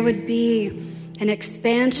 that there would be an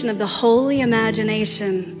expansion of the holy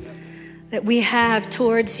imagination that we have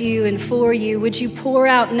towards you and for you. Would you pour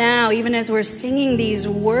out now, even as we're singing these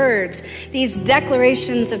words, these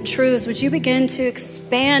declarations of truths, would you begin to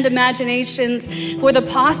expand imaginations for the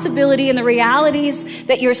possibility and the realities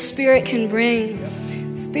that your Spirit can bring?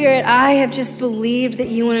 Spirit, I have just believed that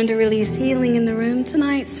you wanted to release healing in the room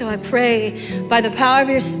tonight, so I pray by the power of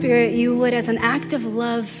your Spirit, you would, as an act of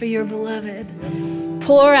love for your beloved,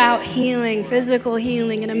 pour out healing, physical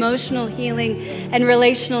healing and emotional healing and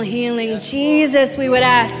relational healing. Jesus, we would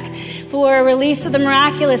ask for a release of the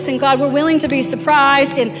miraculous. And God, we're willing to be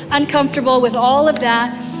surprised and uncomfortable with all of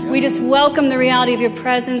that. We just welcome the reality of your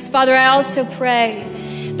presence. Father, I also pray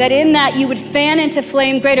that in that you would fan into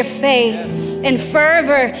flame greater faith and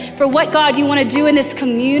fervor for what, God, you want to do in this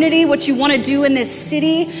community, what you want to do in this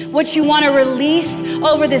city, what you want to release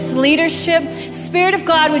over this leadership. Spirit of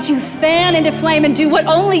God, would you fan into flame and do what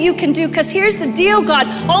only you can do? Because here's the deal, God,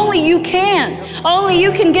 only you can. Only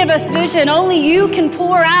you can give us vision. Only you can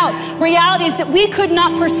pour out realities that we could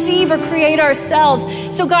not perceive or create ourselves.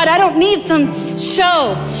 So God, I don't need some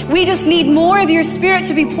show. We just need more of your Spirit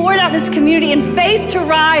to be poured out in this community and faith to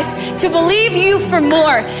rise, to believe you for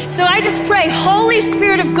more. So I just pray, Holy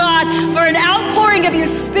Spirit of God, for an outpouring of your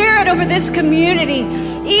Spirit over this community.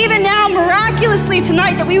 Even now, miraculously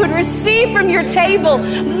tonight, that we would receive from your table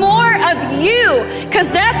more of you, because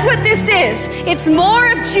that's what this is. It's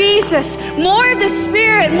more of Jesus, more of the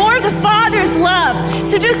Spirit, more of the Father's love.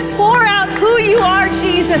 So just pour out who you are,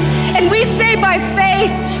 Jesus. And we say by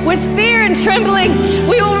faith, with fear and trembling,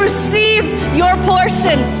 we will receive your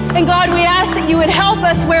portion. And God, we ask that you would help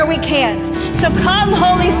us where we can't. So come,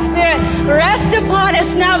 Holy Spirit, rest upon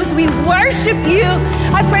us now as we worship you.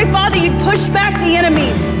 I pray, Father, you'd push back the enemy,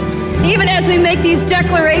 even as we make these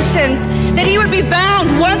declarations, that he would be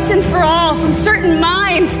bound once and for all from certain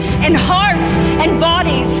minds and hearts and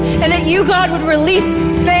bodies, and that you, God, would release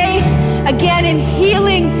faith again and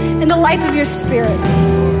healing in the life of your Spirit.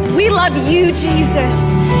 We love you, Jesus.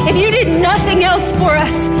 If you did nothing else for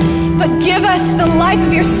us, but give us the life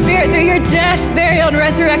of your Spirit through your death, burial, and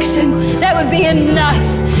resurrection, that would be enough.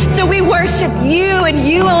 So we worship you and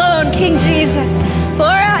you alone, King Jesus. Pour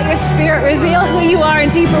out your Spirit, reveal who you are in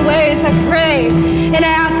deeper ways, I pray. And I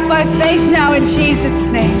ask by faith now in Jesus'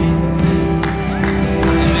 name.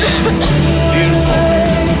 Beautiful.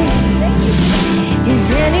 Is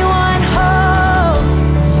anyone whole?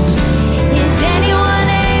 Is anyone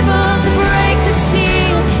able to break the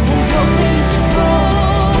seal and open the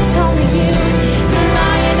scroll? It's only you, the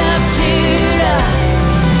Lion of Judah,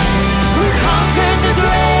 who conquered the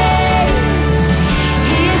grave.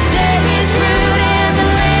 He is dead, he is rooted, and the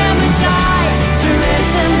Lamb who died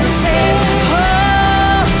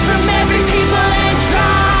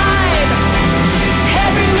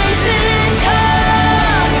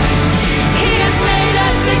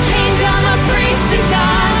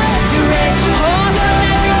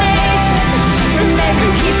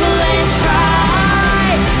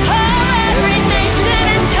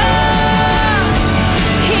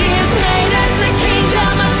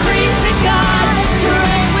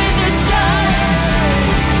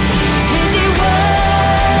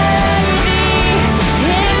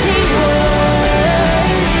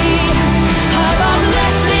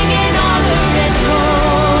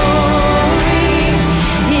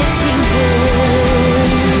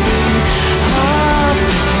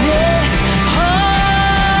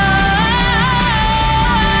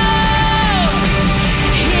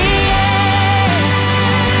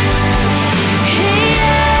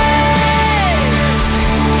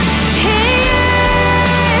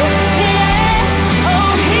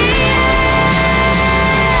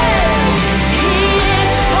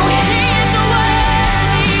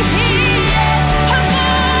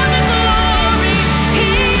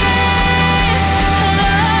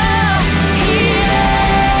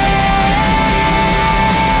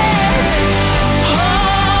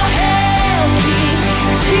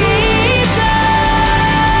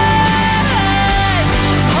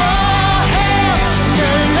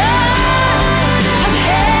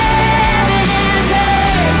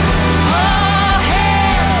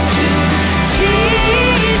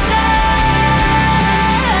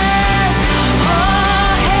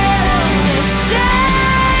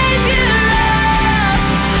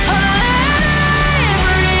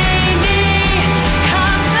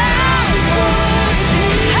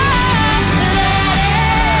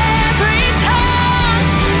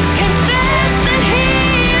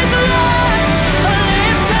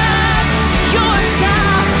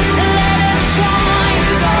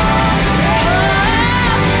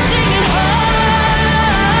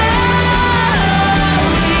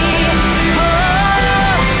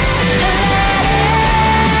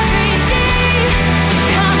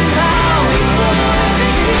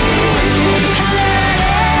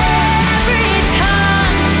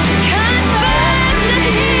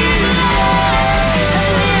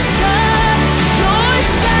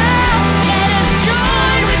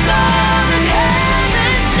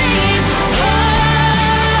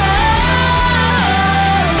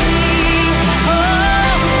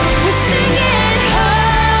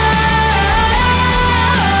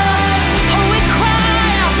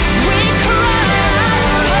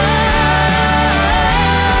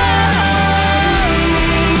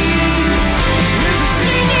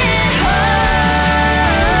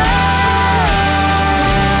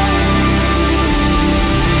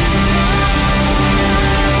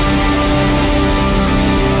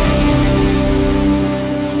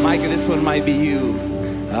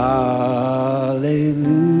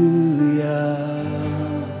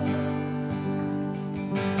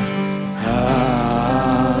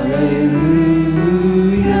Hallelujah.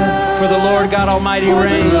 For the Lord God Almighty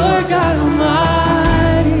reigns.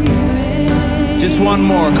 Just one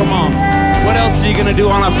more, come on. What else are you gonna do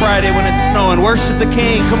on a Friday when it's snowing? Worship the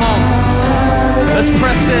King, come on. Let's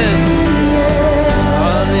press in.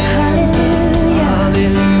 Hallelujah.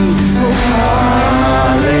 Hallelujah.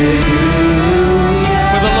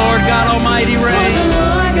 For the Lord God Almighty reigns.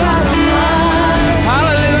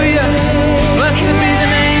 Hallelujah. Blessed be the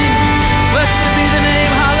name. Blessed be the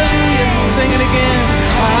name. Hallelujah. Sing it again.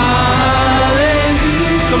 Hallelujah.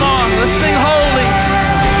 Come on, let's sing holy.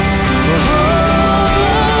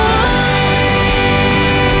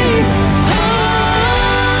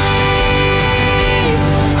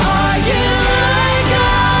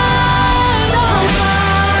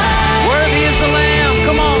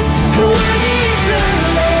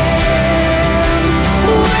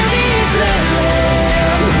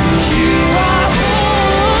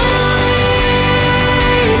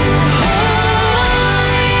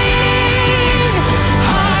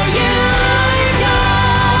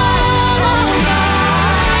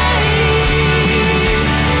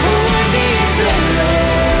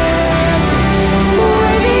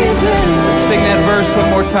 One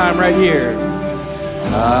more time right here.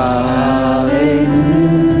 Hallelujah.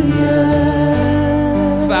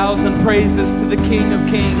 1,000 praises to the King of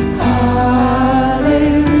Kings.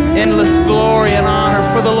 Hallelujah. Endless glory and honor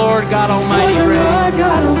for the Lord God Almighty reigns.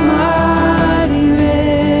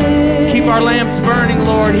 Keep our lamps burning,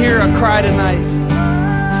 Lord. Hear a cry tonight.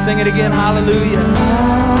 Sing it again. Hallelujah.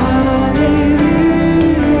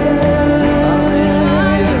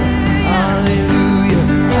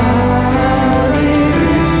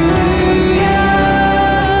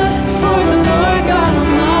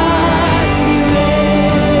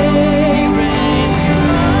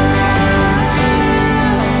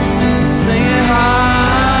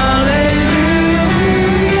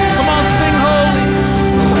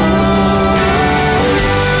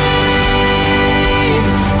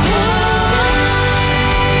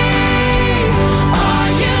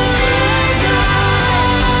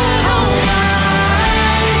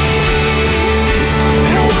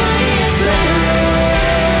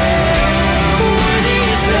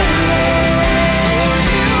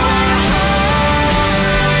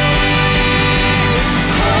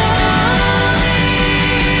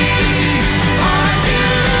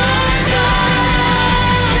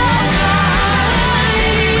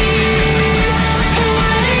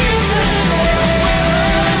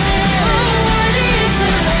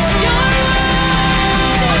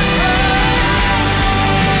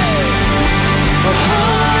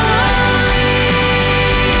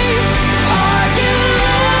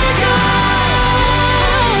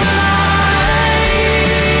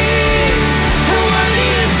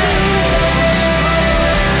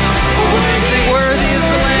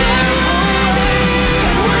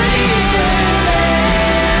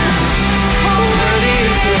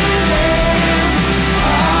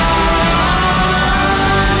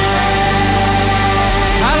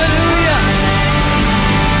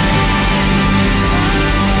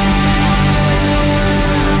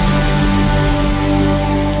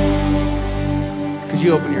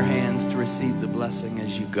 You open your hands to receive the blessing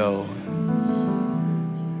as you go.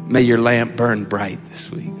 May your lamp burn bright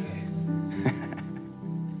this week.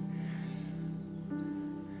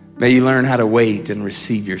 May you learn how to wait and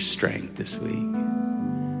receive your strength this week.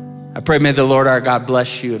 I pray may the Lord our God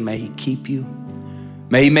bless you and may he keep you.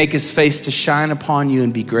 May he make his face to shine upon you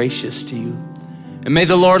and be gracious to you. And may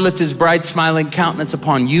the Lord lift his bright smiling countenance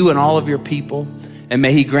upon you and all of your people. And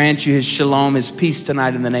may he grant you his shalom, his peace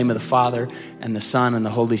tonight in the name of the Father and the Son and the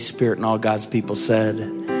Holy Spirit. And all God's people said,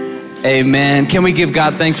 amen. Can we give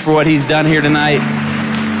God thanks for what he's done here tonight?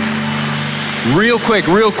 Real quick.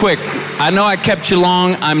 I know I kept you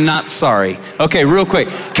long. I'm not sorry. Okay, real quick.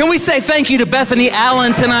 Can we say thank you to Bethany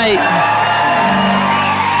Allen tonight?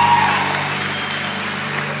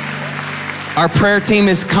 Our prayer team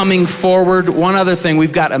is coming forward. One other thing,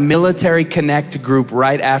 we've got a Military Connect group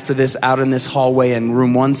right after this out in this hallway in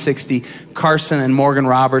room 160. Carson and Morgan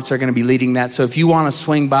Roberts are going to be leading that. So if you want to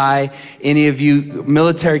swing by, any of you,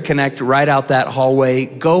 Military Connect right out that hallway.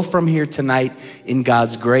 Go from here tonight in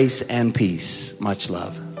God's grace and peace. Much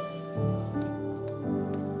love.